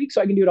for next week so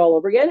I can do it all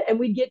over again. And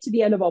we'd get to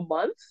the end of a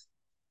month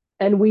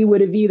and we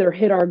would have either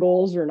hit our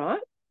goals or not.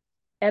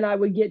 And I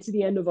would get to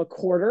the end of a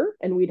quarter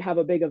and we'd have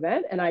a big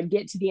event. And I'd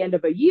get to the end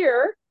of a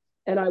year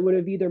and I would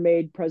have either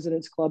made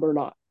President's Club or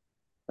not.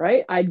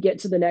 Right. I'd get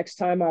to the next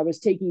time I was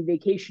taking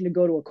vacation to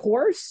go to a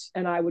course,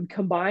 and I would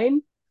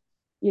combine,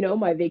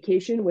 my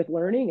vacation with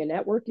learning and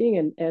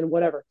networking and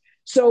whatever.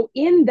 So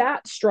in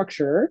that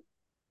structure,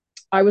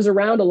 I was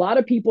around a lot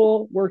of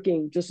people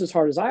working just as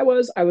hard as I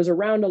was. I was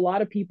around a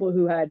lot of people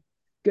who had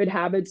good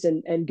habits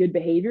and good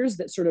behaviors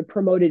that sort of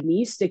promoted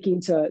me sticking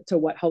to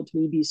what helped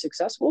me be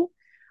successful.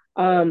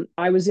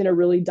 I was in a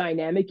really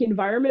dynamic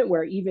environment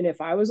where even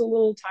if I was a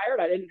little tired,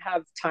 I didn't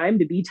have time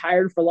to be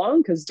tired for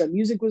long because the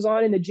music was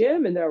on in the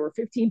gym and there were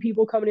 15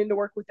 people coming in to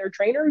work with their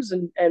trainers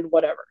and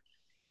whatever.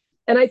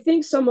 And I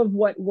think some of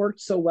what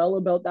worked so well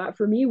about that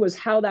for me was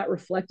how that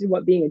reflected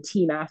what being a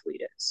team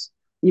athlete is.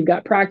 You've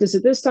got practice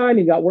at this time,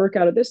 you've got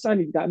workout at this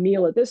time, you've got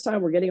meal at this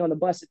time, we're getting on the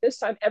bus at this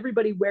time.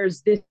 Everybody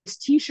wears this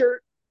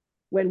t-shirt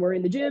when we're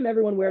in the gym,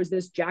 everyone wears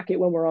this jacket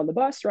when we're on the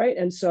bus, right?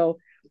 And so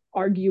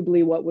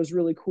arguably what was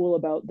really cool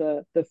about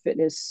the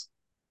fitness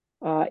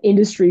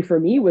industry for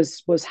me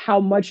was how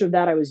much of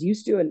that I was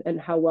used to, and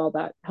how well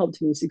that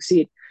helped me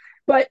succeed.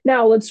 But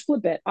now let's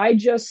flip it. I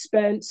just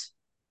spent,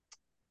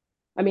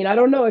 I mean, I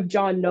don't know if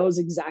John knows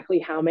exactly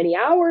how many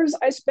hours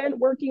I spent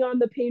working on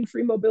the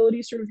pain-free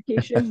mobility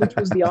certification, which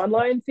was the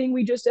online thing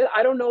we just did.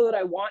 I don't know that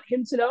I want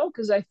him to know,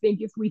 because I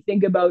think if we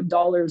think about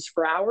dollars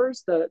for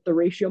hours, the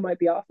ratio might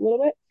be off a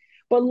little bit.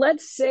 But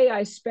let's say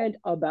I spent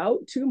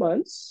about 2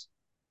 months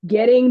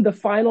getting the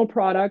final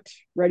product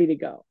ready to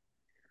go.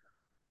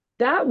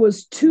 That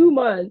was 2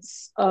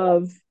 months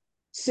of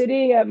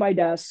sitting at my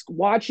desk,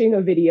 watching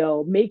a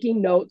video,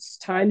 making notes,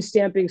 time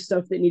stamping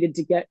stuff that needed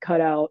to get cut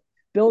out,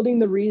 building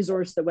the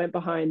resource that went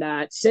behind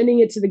that, sending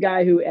it to the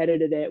guy who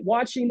edited it,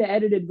 watching the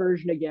edited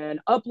version again,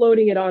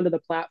 uploading it onto the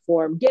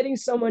platform, getting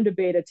someone to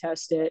beta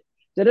test it.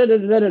 Da, da, da,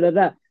 da, da, da,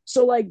 da.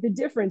 So, like, the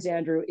difference,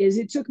 Andrew, is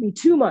it took me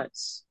 2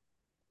 months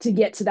to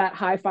get to that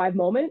high five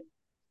moment.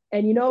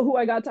 And you know who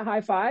I got to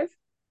high five?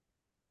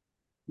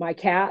 My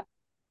cat.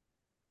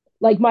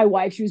 Like, my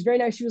wife, she was very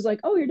nice. She was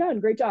like, "Oh, you're done.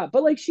 Great job."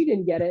 But like, she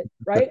didn't get it.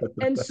 Right.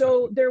 And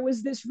so there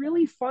was this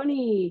really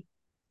funny,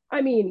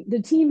 I mean,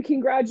 the team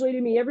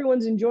congratulated me.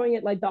 Everyone's enjoying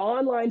it. Like, the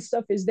online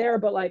stuff is there,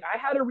 but like, I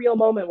had a real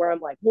moment where I'm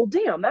like, well,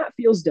 damn, that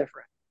feels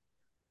different.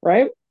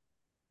 Right.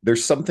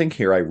 There's something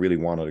here I really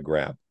wanted to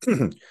grab.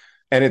 And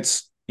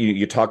it's,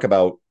 you talk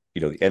about,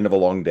 the end of a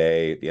long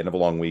day, the end of a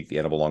long week, the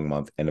end of a long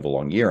month, end of a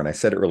long year. And I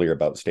said earlier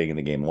about staying in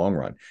the game long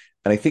run.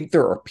 And I think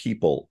there are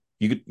people,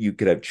 you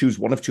could have choose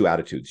one of two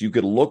attitudes. You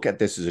could look at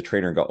this as a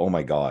trainer and go, oh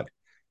my God,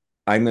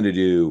 I'm going to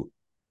do,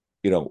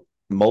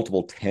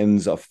 multiple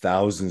tens of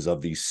thousands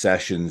of these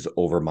sessions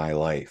over my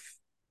life.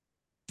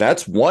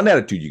 That's one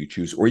attitude you could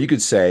choose. Or you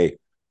could say,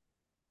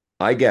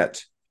 I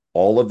get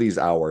all of these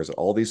hours,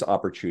 all these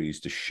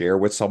opportunities to share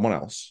with someone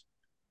else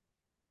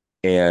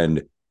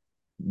and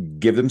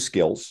give them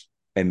skills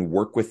and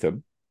work with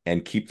them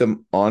and keep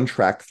them on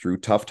track through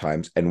tough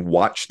times and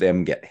watch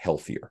them get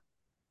healthier,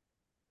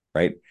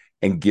 right?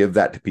 And give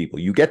that to people.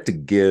 You get to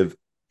give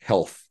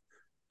health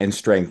and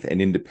strength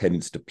and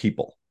independence to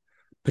people,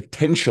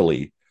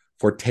 potentially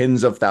for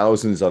tens of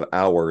thousands of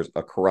hours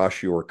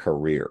across your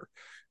career.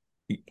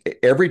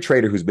 Every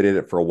trader who's been in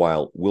it for a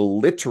while will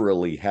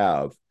literally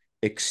have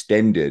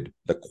extended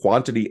the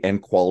quantity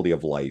and quality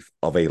of life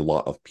of a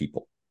lot of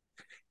people.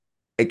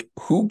 Like,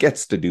 who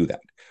gets to do that?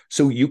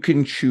 So you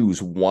can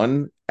choose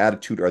one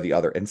attitude or the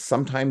other. And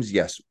sometimes,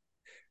 yes,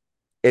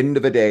 end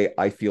of the day,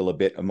 I feel a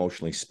bit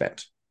emotionally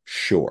spent.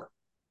 Sure.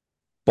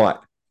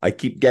 But I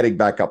keep getting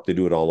back up to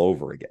do it all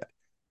over again.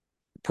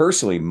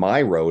 Personally,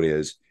 my road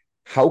is,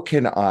 how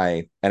can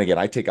I, and again,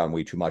 I take on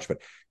way too much,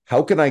 but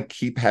how can I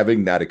keep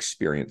having that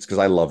experience? Because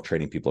I love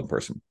training people in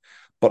person,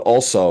 but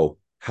also,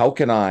 how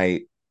can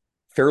I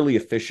fairly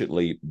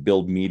efficiently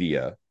build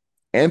media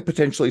and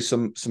potentially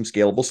some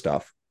scalable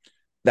stuff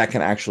that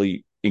can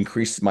actually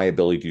increase my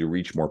ability to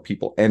reach more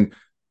people? And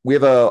we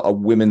have a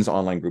women's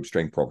online group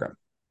strength program,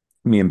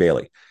 me and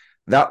Bailey.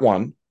 That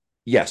one,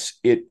 yes,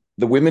 the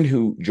women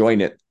who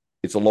join it,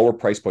 it's a lower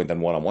price point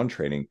than one-on-one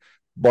training,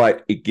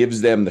 but it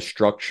gives them the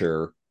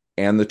structure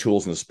and the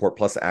tools and the support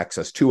plus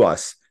access to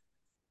us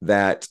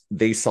that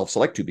they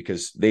self-select to,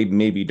 because they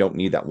maybe don't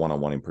need that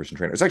one-on-one in-person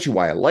trainer. It's actually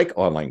why I like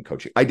online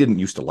coaching. I didn't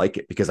used to like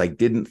it because I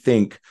didn't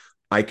think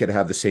I could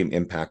have the same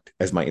impact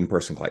as my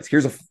in-person clients.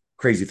 Here's a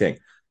crazy thing.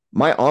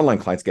 My online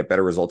clients get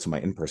better results than my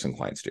in-person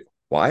clients do.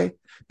 Why?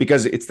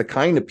 Because it's the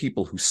kind of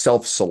people who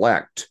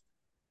self-select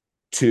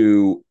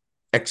to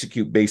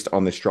execute based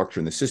on the structure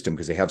and the system,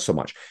 because they have so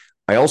much.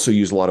 I also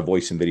use a lot of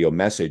voice and video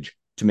message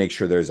to make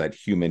sure there's that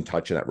human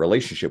touch and that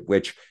relationship,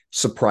 which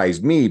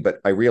surprised me, but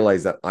I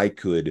realized that I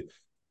could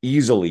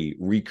easily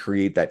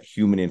recreate that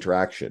human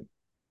interaction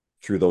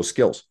through those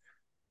skills.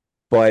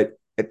 But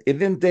at the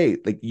end of the day,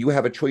 like, you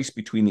have a choice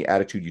between the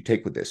attitude you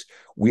take with this.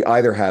 We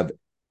either have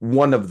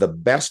one of the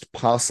best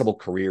possible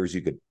careers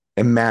you could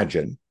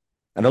imagine,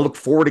 and I look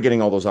forward to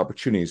getting all those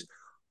opportunities,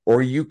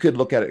 or you could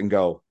look at it and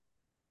go,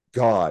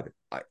 God,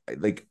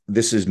 like,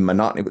 this is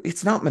monotony. But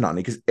it's not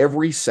monotony, because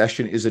every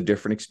session is a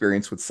different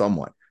experience with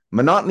someone.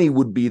 Monotony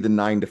would be the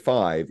 9 to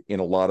 5 in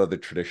a lot of the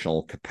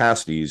traditional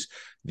capacities,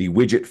 the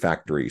widget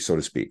factory, so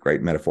to speak,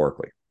 right?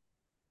 Metaphorically.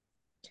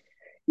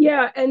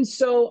 Yeah, and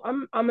so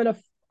I'm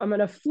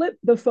gonna flip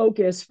the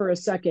focus for a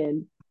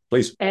second,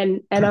 Please.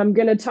 and I'm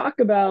gonna talk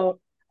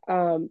about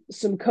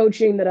some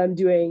coaching that I'm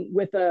doing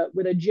with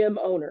a gym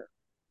owner.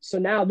 So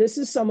now this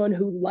is someone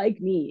who,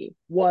 like me,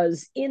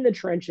 was in the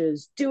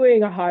trenches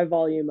doing a high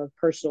volume of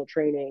personal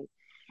training,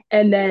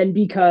 and then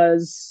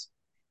because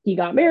he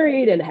got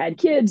married and had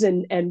kids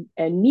and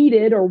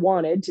needed or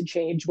wanted to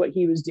change what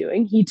he was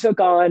doing, he took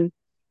on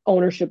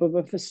ownership of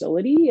a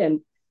facility, and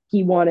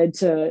he wanted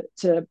to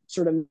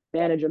sort of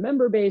manage a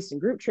member base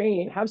and group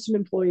training, have some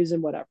employees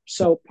and whatever.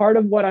 So part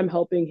of what I'm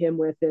helping him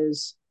with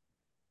is,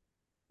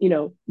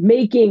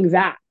 making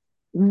that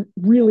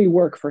really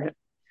work for him.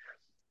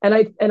 And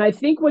I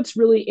think what's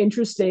really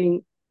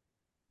interesting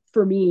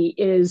for me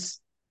is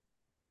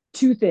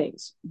two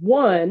things.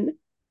 One,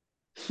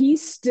 he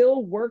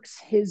still works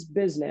his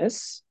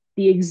business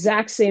the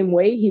exact same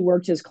way he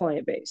worked his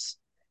client base,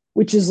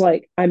 which is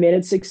like, I'm in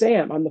at 6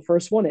 a.m. I'm the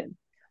first one in.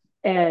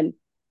 And,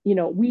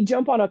 we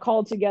jump on a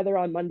call together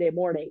on Monday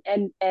morning,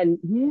 and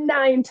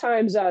 9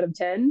 times out of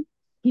 10,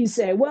 he's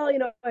saying, well,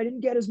 I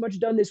didn't get as much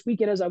done this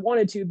weekend as I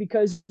wanted to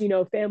because,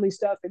 family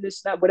stuff and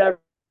this, that, whatever.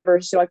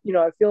 So, I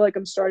feel like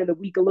I'm starting the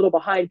week a little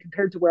behind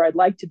compared to where I'd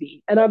like to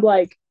be. And I'm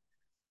like,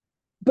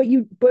 but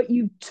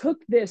you took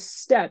this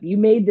step, you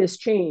made this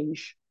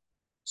change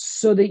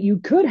so that you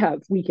could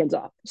have weekends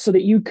off, so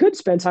that you could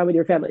spend time with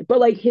your family. But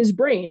like his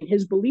brain,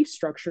 his belief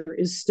structure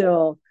is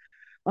still,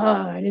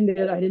 I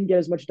didn't get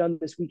as much done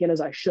this weekend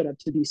as I should have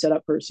to be set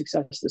up for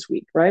success this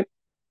week, right?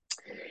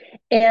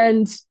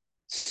 And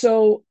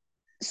so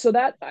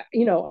that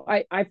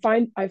I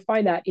find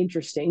that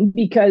interesting,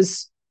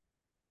 because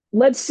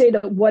let's say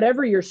that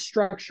whatever your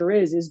structure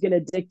is going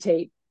to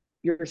dictate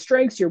your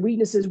strengths, your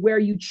weaknesses, where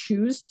you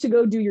choose to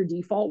go do your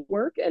default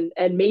work,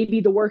 and maybe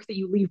the work that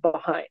you leave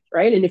behind,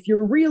 right? And if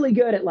you're really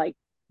good at like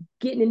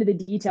getting into the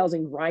details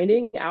and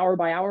grinding hour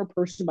by hour,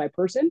 person by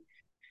person,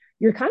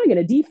 you're kind of going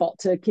to default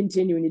to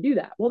continuing to do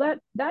that. Well,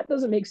 that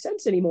doesn't make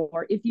sense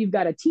anymore if you've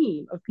got a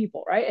team of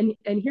people, right?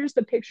 And here's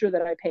the picture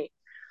that I paint.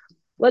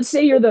 Let's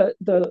say you're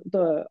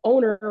the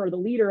owner or the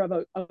leader of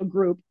a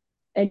group,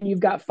 and you've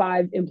got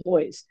 5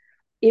 employees.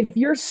 If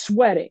you're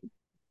sweating,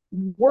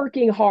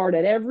 working hard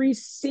at every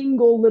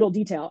single little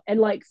detail, and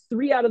like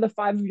 3 out of the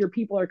 5 of your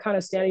people are kind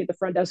of standing at the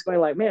front desk going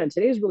like, man,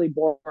 today's really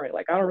boring,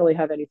 like I don't really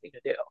have anything to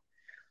do,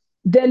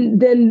 then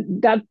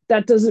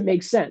that doesn't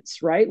make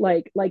sense, right?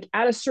 Like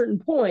at a certain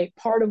point,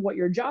 part of what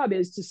your job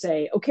is to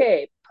say,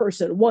 okay,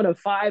 person 1 of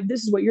 5,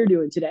 this is what you're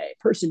doing today.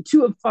 Person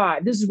 2 of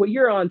 5, this is what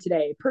you're on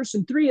today.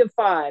 Person 3 of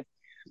 5,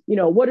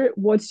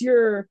 what's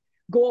your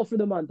goal for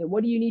the month, and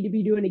what do you need to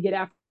be doing to get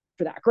after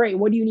that? Great.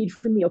 What do you need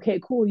from me? Okay,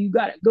 cool, you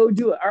got it, go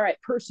do it. All right,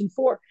 person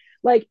 4.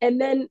 Like, and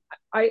then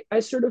I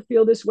sort of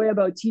feel this way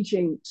about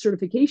teaching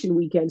certification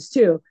weekends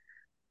too.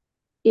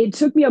 It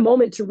took me a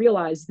moment to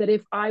realize that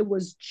if I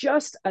was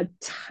just a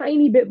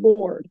tiny bit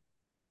bored,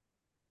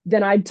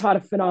 then I'd taught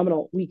a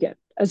phenomenal weekend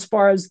as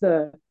far as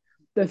the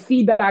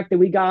feedback that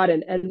we got,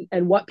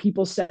 and what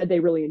people said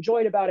they really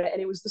enjoyed about it.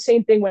 And it was the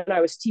same thing when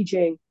I was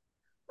teaching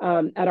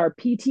at our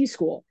PT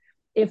school.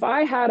 If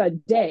I had a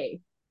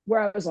day where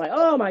I was like,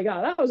 oh my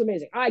God, that was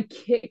amazing, I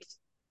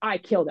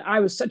killed it, I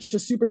was such a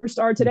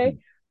superstar today.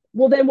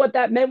 Well, then what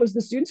that meant was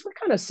the students were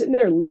kind of sitting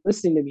there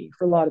listening to me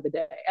for a lot of the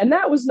day. And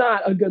that was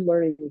not a good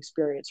learning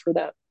experience for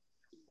them.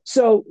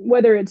 So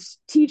whether it's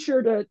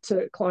teacher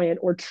to client,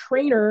 or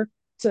trainer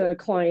to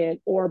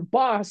client, or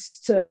boss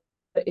to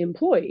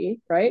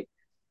employee, right?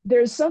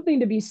 There's something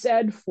to be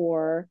said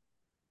for,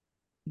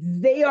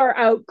 they are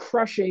out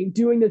crushing,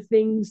 doing the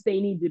things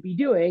they need to be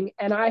doing.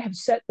 And I have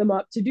set them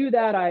up to do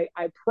that. I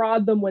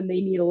prod them when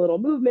they need a little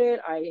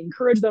movement. I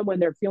encourage them when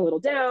they're feeling a little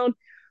down.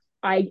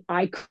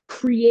 I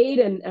create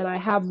and I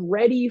have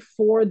ready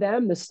for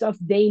them the stuff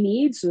they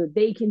need so that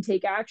they can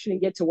take action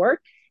and get to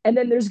work. And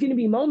then there's going to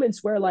be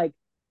moments where like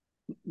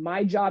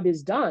my job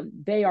is done,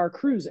 they are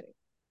cruising,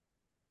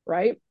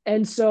 right?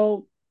 And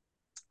so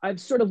I've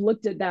sort of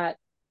looked at that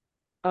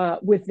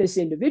with this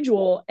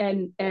individual,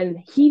 and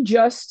he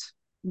just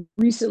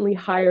recently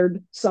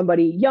hired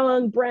somebody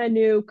young, brand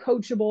new,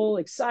 coachable,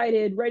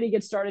 excited, ready to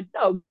get started,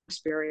 no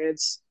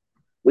experience.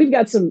 We've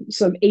got some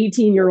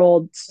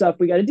 18-year-old stuff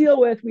we got to deal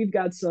with. We've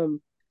got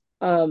some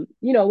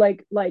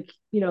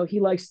he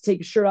likes to take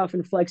his shirt off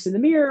and flex in the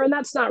mirror, and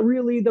that's not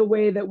really the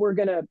way that we're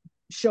going to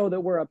show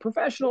that we're a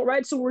professional,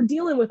 right? So we're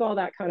dealing with all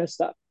that kind of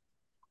stuff.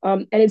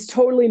 And it's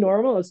totally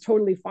normal, it's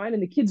totally fine,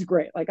 and the kid's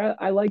great. Like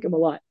I like him a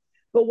lot.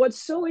 But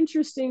what's so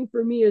interesting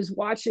for me is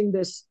watching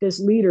this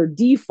leader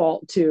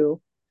default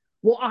to,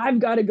 well, I've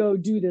got to go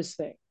do this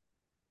thing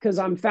because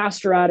I'm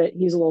faster at it,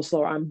 he's a little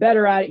slower. I'm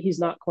better at it, he's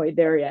not quite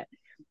there yet.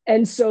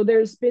 And so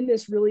there's been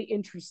this really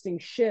interesting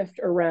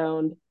shift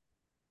around,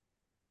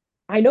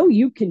 I know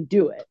you can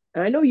do it,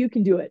 and I know you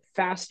can do it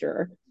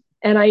faster.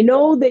 And I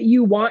know that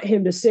you want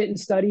him to sit and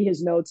study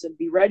his notes and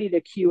be ready to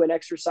cue and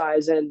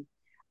exercise and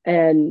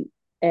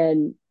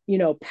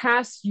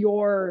pass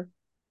your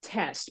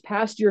test,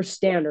 past your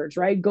standards,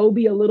 right? Go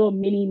be a little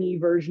mini me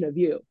version of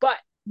you. But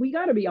we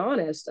got to be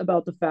honest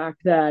about the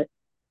fact that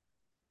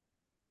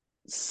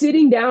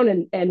sitting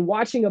down and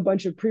watching a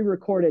bunch of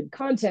pre-recorded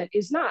content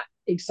is not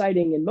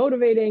exciting and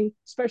motivating,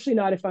 especially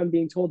not if I'm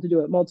being told to do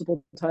it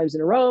multiple times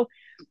in a row.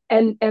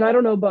 And I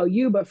don't know about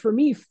you, but for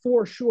me,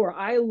 for sure,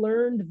 I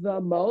learned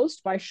the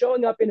most by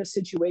showing up in a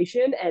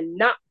situation and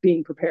not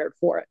being prepared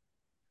for it,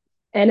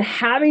 and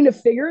having to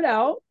figure it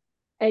out,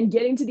 and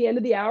getting to the end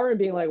of the hour and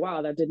being like,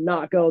 wow, that did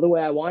not go the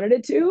way I wanted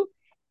it to.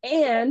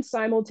 And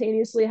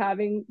simultaneously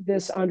having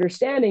this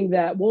understanding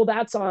that, well,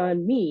 that's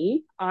on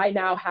me. I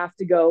now have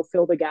to go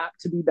fill the gap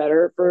to be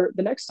better for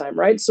the next time,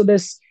 right? So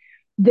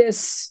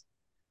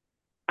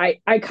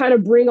I kind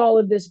of bring all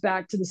of this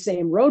back to the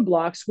same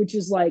roadblocks, which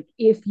is like,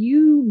 if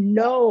you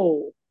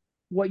know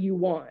what you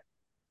want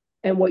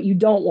and what you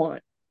don't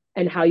want,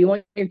 and how you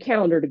want your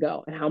calendar to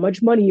go, and how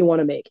much money you want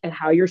to make, and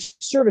how your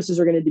services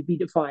are going to be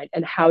defined,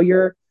 and how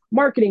your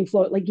marketing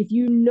flow. Like if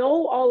you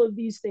know all of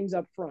these things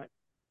up front,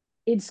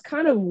 it's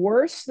kind of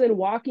worse than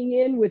walking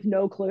in with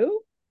no clue.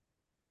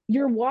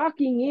 You're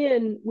walking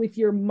in with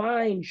your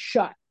mind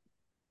shut,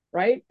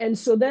 right? And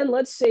so then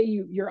let's say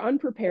you're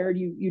unprepared,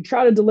 you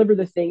try to deliver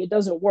the thing, it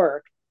doesn't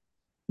work.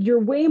 You're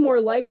way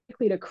more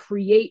likely to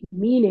create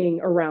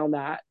meaning around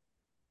that.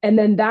 And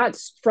then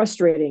that's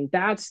frustrating.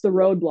 That's the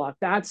roadblock.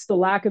 That's the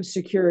lack of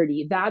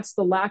security. That's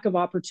the lack of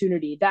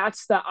opportunity.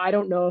 That's the I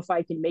don't know if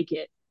I can make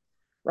it.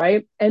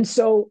 Right. And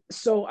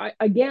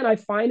I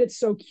find it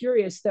so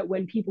curious that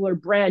when people are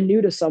brand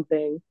new to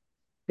something,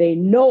 they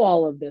know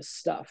all of this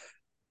stuff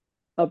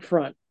up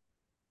front.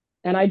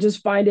 And I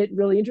just find it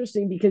really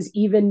interesting because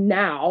even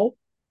now,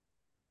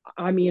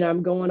 I mean,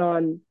 I'm going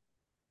on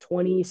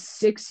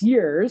 26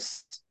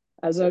 years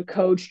as a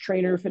coach,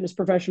 trainer, fitness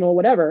professional,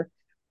 whatever.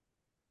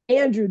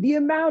 Andrew, the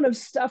amount of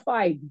stuff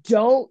I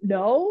don't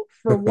know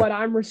for what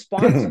I'm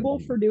responsible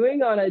for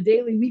doing on a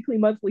daily, weekly,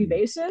 monthly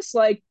basis,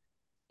 like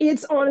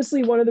it's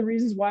honestly one of the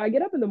reasons why I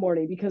get up in the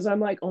morning because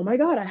I'm like, oh my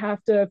God, I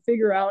have to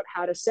figure out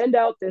how to send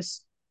out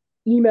this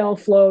email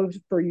flow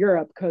for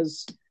Europe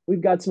because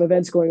we've got some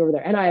events going over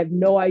there. And I have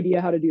no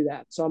idea how to do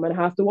that. So I'm going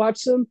to have to watch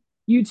some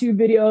YouTube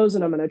videos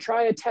and I'm going to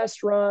try a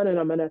test run and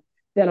I'm going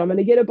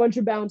to get a bunch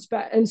of bounce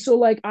back. And so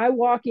like I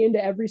walk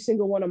into every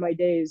single one of my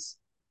days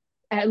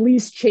at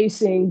least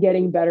chasing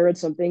getting better at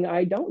something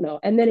I don't know.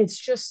 And then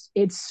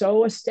it's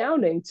so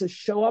astounding to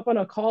show up on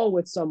a call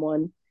with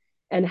someone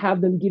and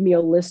have them give me a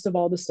list of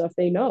all the stuff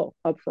they know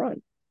up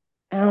front.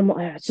 And I'm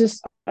like, it's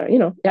just,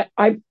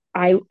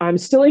 I'm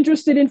still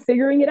interested in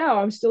figuring it out.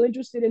 I'm still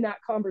interested in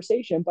that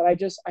conversation, but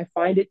I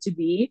find it to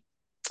be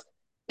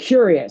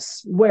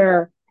curious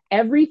where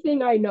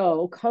everything I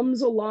know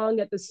comes along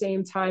at the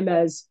same time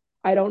as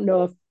I don't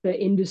know if the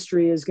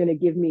industry is going to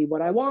give me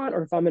what I want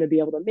or if I'm going to be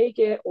able to make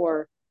it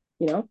or,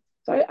 so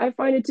I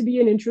find it to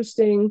be an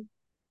interesting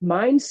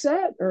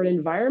mindset or an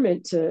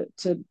environment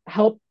to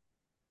help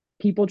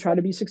people try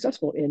to be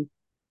successful in.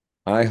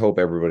 I hope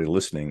everybody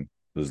listening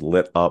is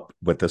lit up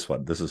with this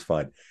one. This is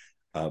fun.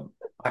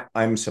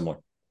 I'm similar.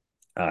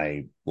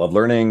 I love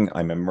learning.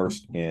 I'm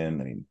immersed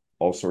in,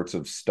 all sorts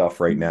of stuff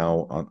right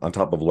now on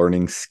top of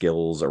learning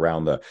skills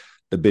around the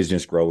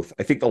business growth.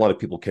 I think a lot of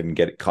people can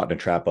get caught in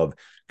a trap of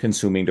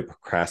consuming to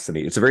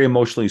procrastinate. It's a very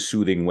emotionally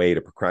soothing way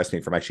to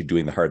procrastinate from actually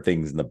doing the hard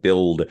things and the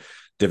build,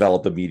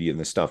 develop the media and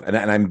the stuff. And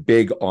I'm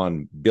big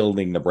on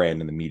building the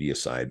brand and the media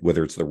side,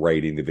 whether it's the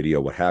writing, the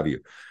video, what have you.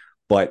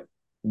 But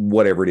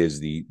whatever it is,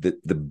 the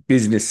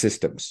business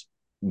systems,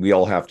 we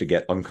all have to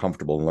get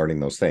uncomfortable in learning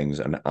those things.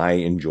 And I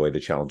enjoy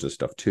the challenge of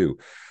stuff too.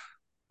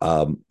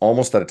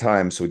 Almost out of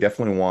time. So we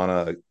definitely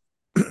want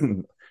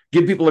to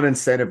give people an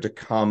incentive to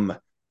come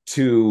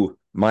to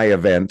my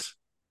event.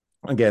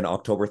 Again,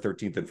 October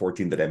 13th and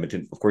 14th at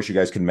Edmonton. Of course, you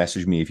guys can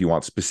message me if you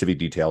want specific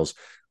details.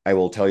 I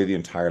will tell you the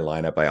entire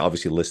lineup. I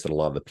obviously listed a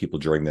lot of the people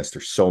during this.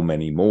 There's so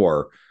many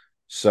more.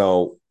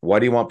 So why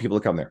do you want people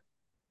to come there?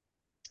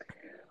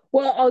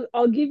 Well,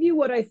 I'll give you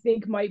what I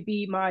think might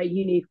be my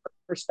unique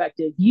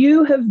perspective.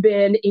 You have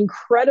been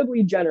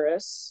incredibly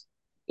generous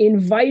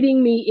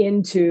inviting me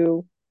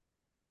into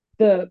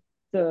the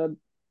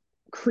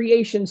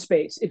creation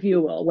space, if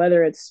you will,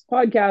 whether it's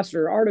podcast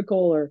or article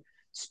or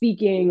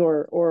speaking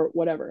or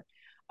whatever.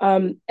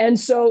 And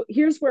so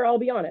here's where I'll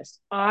be honest.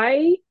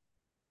 I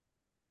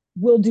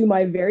will do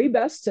my very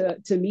best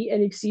to meet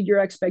and exceed your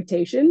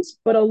expectations,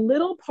 but a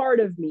little part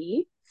of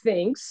me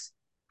thinks,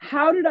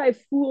 how did I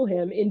fool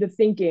him into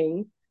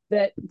thinking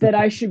that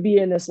I should be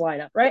in this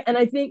lineup, right? And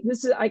I think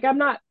this is like I'm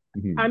not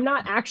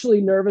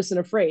actually nervous and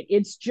afraid.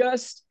 It's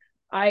just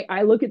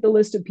I look at the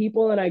list of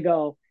people and I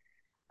go,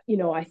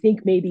 I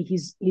think maybe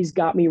he's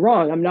got me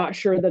wrong. I'm not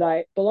sure that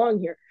I belong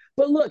here.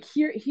 But look,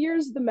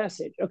 here's the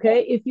message,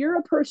 okay? If you're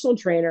a personal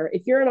trainer,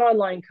 if you're an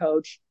online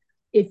coach,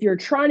 if you're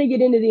trying to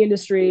get into the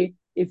industry,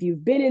 if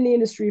you've been in the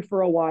industry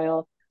for a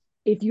while,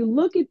 if you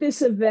look at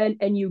this event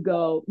and you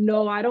go,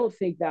 no, I don't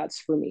think that's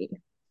for me,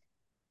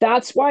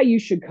 that's why you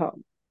should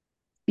come.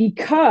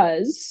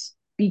 Because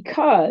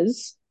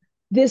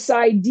this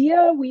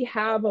idea we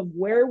have of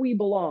where we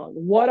belong,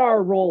 what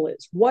our role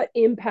is, what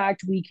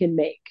impact we can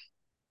make,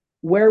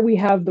 where we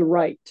have the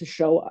right to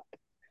show up.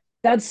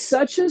 That's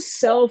such a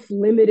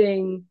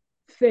self-limiting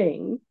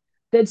thing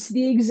that's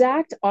the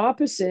exact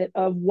opposite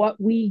of what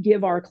we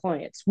give our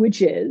clients,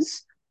 which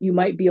is you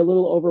might be a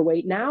little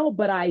overweight now,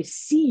 but I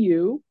see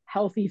you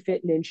healthy,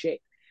 fit, and in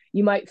shape.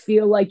 You might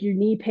feel like your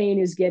knee pain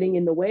is getting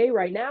in the way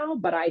right now,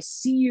 but I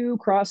see you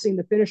crossing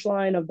the finish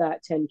line of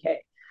that 10K.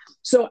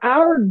 So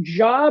our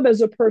job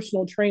as a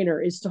personal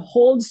trainer is to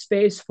hold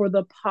space for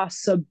the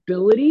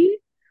possibility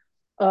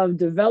of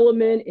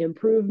development,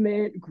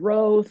 improvement,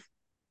 growth,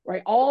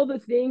 right? All the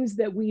things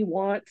that we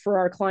want for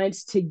our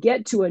clients to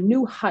get to a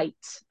new height,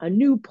 a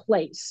new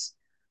place,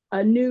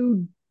 a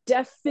new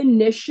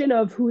definition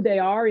of who they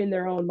are in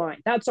their own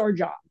mind. That's our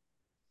job.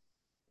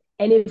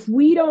 And if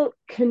we don't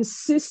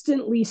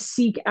consistently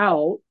seek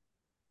out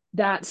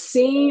that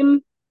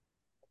same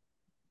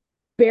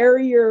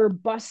barrier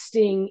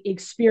busting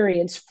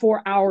experience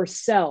for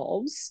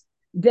ourselves,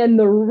 then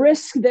the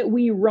risk that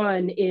we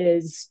run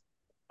is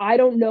I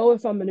don't know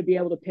if I'm going to be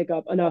able to pick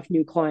up enough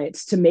new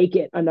clients to make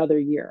it another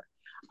year.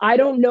 I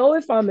don't know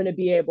if I'm going to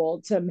be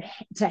able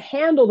to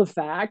handle the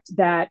fact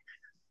that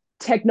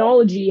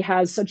technology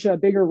has such a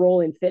bigger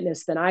role in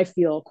fitness than I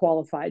feel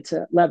qualified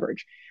to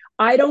leverage.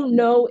 I don't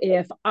know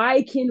if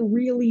I can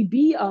really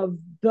be of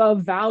the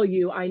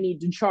value I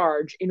need to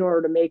charge in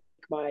order to make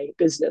my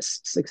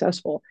business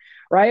successful.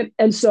 Right.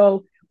 And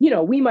so,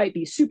 we might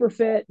be super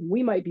fit,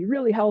 we might be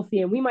really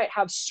healthy, and we might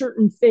have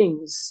certain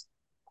things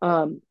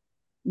um,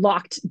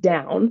 locked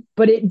down,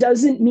 but it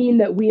doesn't mean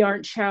that we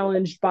aren't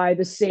challenged by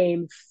the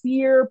same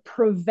fear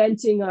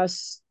preventing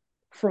us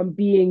from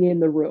being in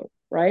the room.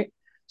 Right.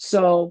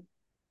 So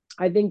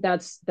I think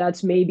that's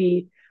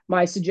maybe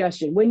my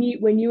suggestion. When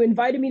you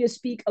invited me to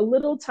speak, a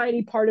little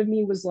tiny part of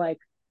me was like,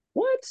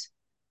 "What?"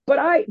 But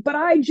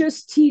I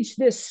just teach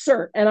this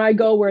cert and I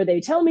go where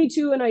they tell me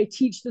to and I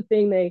teach the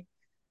thing they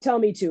tell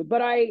me to.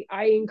 But I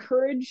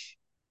encourage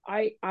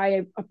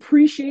I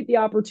appreciate the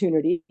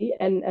opportunity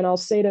and I'll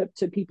say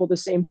to people the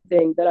same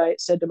thing that I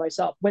said to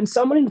myself. When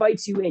someone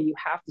invites you in, you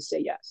have to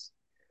say yes.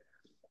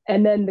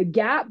 And then the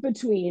gap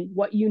between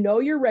what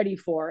you're ready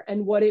for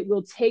and what it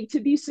will take to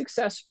be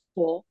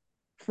successful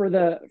for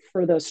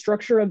the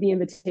structure of the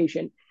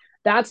invitation,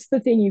 that's the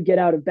thing you get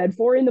out of bed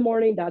for in the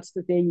morning. That's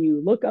the thing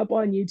you look up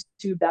on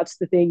YouTube. That's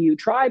the thing you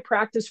try,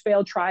 practice,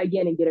 fail, try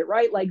again and get it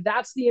right. Like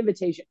that's the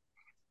invitation.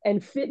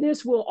 And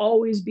fitness will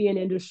always be an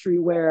industry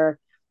where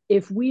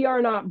if we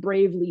are not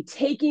bravely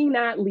taking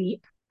that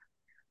leap,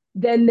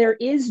 then there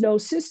is no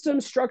system,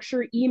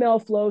 structure, email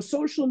flow,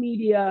 social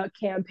media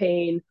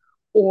campaign,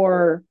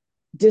 or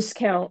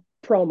discount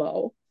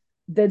promo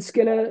that's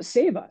going to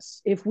save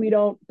us. If we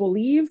don't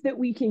believe that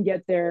we can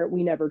get there,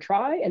 we never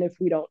try. And if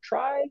we don't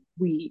try,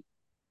 we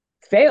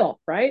fail.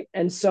 Right.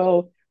 And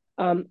so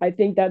I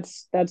think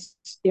that's,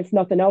 if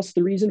nothing else,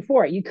 the reason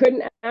for it. You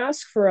couldn't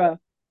ask for a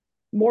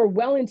more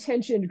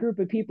well-intentioned group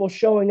of people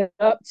showing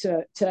up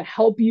to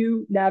help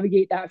you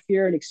navigate that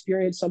fear and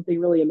experience something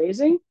really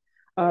amazing.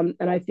 And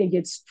I think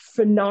it's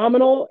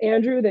phenomenal,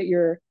 Andrew, that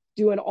you're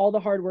doing all the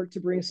hard work to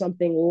bring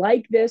something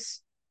like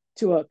this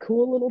to a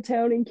cool little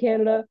town in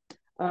Canada,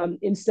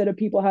 instead of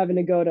people having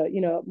to go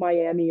to,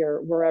 Miami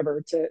or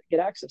wherever to get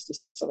access to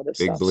some of this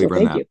Big stuff. So believer in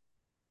thank that. you.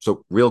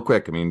 So real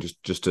quick, I mean,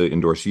 just to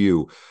endorse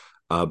you,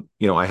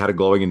 I had a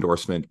glowing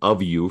endorsement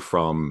of you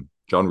from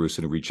John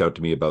Rusin, who reached out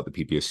to me about the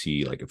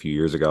PPSC like a few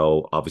years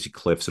ago. Obviously,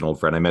 Cliff's an old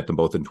friend. I met them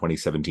both in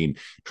 2017.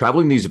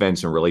 Traveling these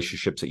events and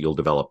relationships that you'll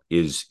develop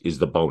is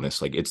the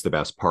bonus. Like it's the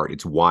best part.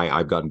 It's why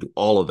I've gotten to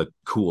all of the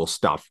cool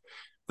stuff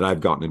that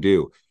I've gotten to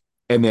do.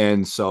 And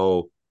then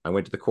so I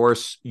went to the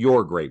course.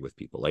 You're great with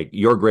people. Like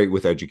you're great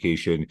with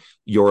education.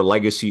 Your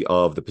legacy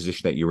of the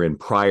position that you're in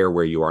prior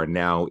where you are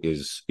now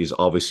is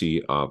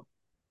obviously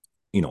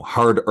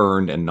hard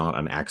earned and not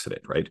an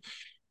accident, right?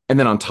 And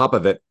then on top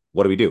of it,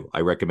 what do?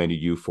 I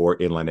recommended you for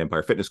Inland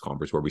Empire Fitness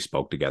Conference where we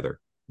spoke together.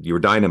 You were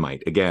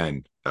dynamite.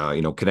 Again,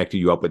 connected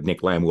you up with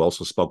Nick Lamb, who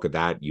also spoke at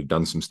that. You've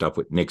done some stuff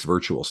with Nick's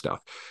virtual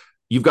stuff.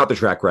 You've got the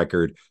track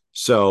record.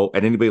 So,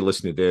 and anybody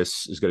listening to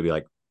this is going to be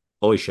like,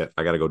 holy shit,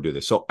 I got to go do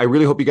this. So I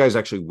really hope you guys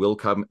actually will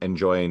come and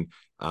join.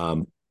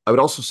 I would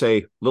also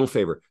say, little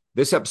favor,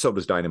 this episode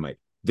was dynamite.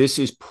 This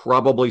is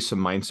probably some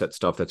mindset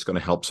stuff that's going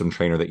to help some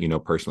trainer that you know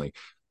personally.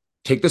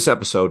 Take this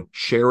episode,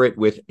 share it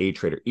with a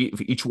trader. If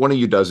each one of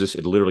you does this,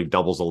 it literally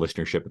doubles the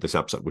listenership of this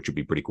episode, which would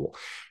be pretty cool.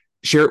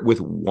 Share it with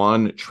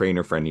one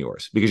trainer friend of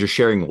yours because you're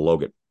sharing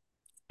Logan.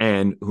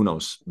 And who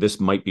knows,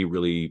 this might be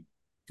really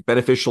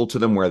beneficial to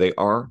them where they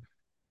are.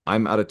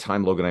 I'm out of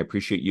time, Logan. I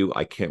appreciate you.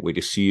 I can't wait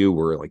to see you.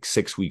 We're like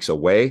 6 weeks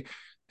away.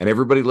 And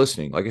everybody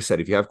listening, like I said,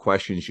 if you have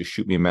questions, just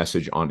shoot me a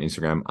message on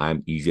Instagram.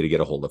 I'm easy to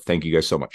get a hold of. Thank you guys so much.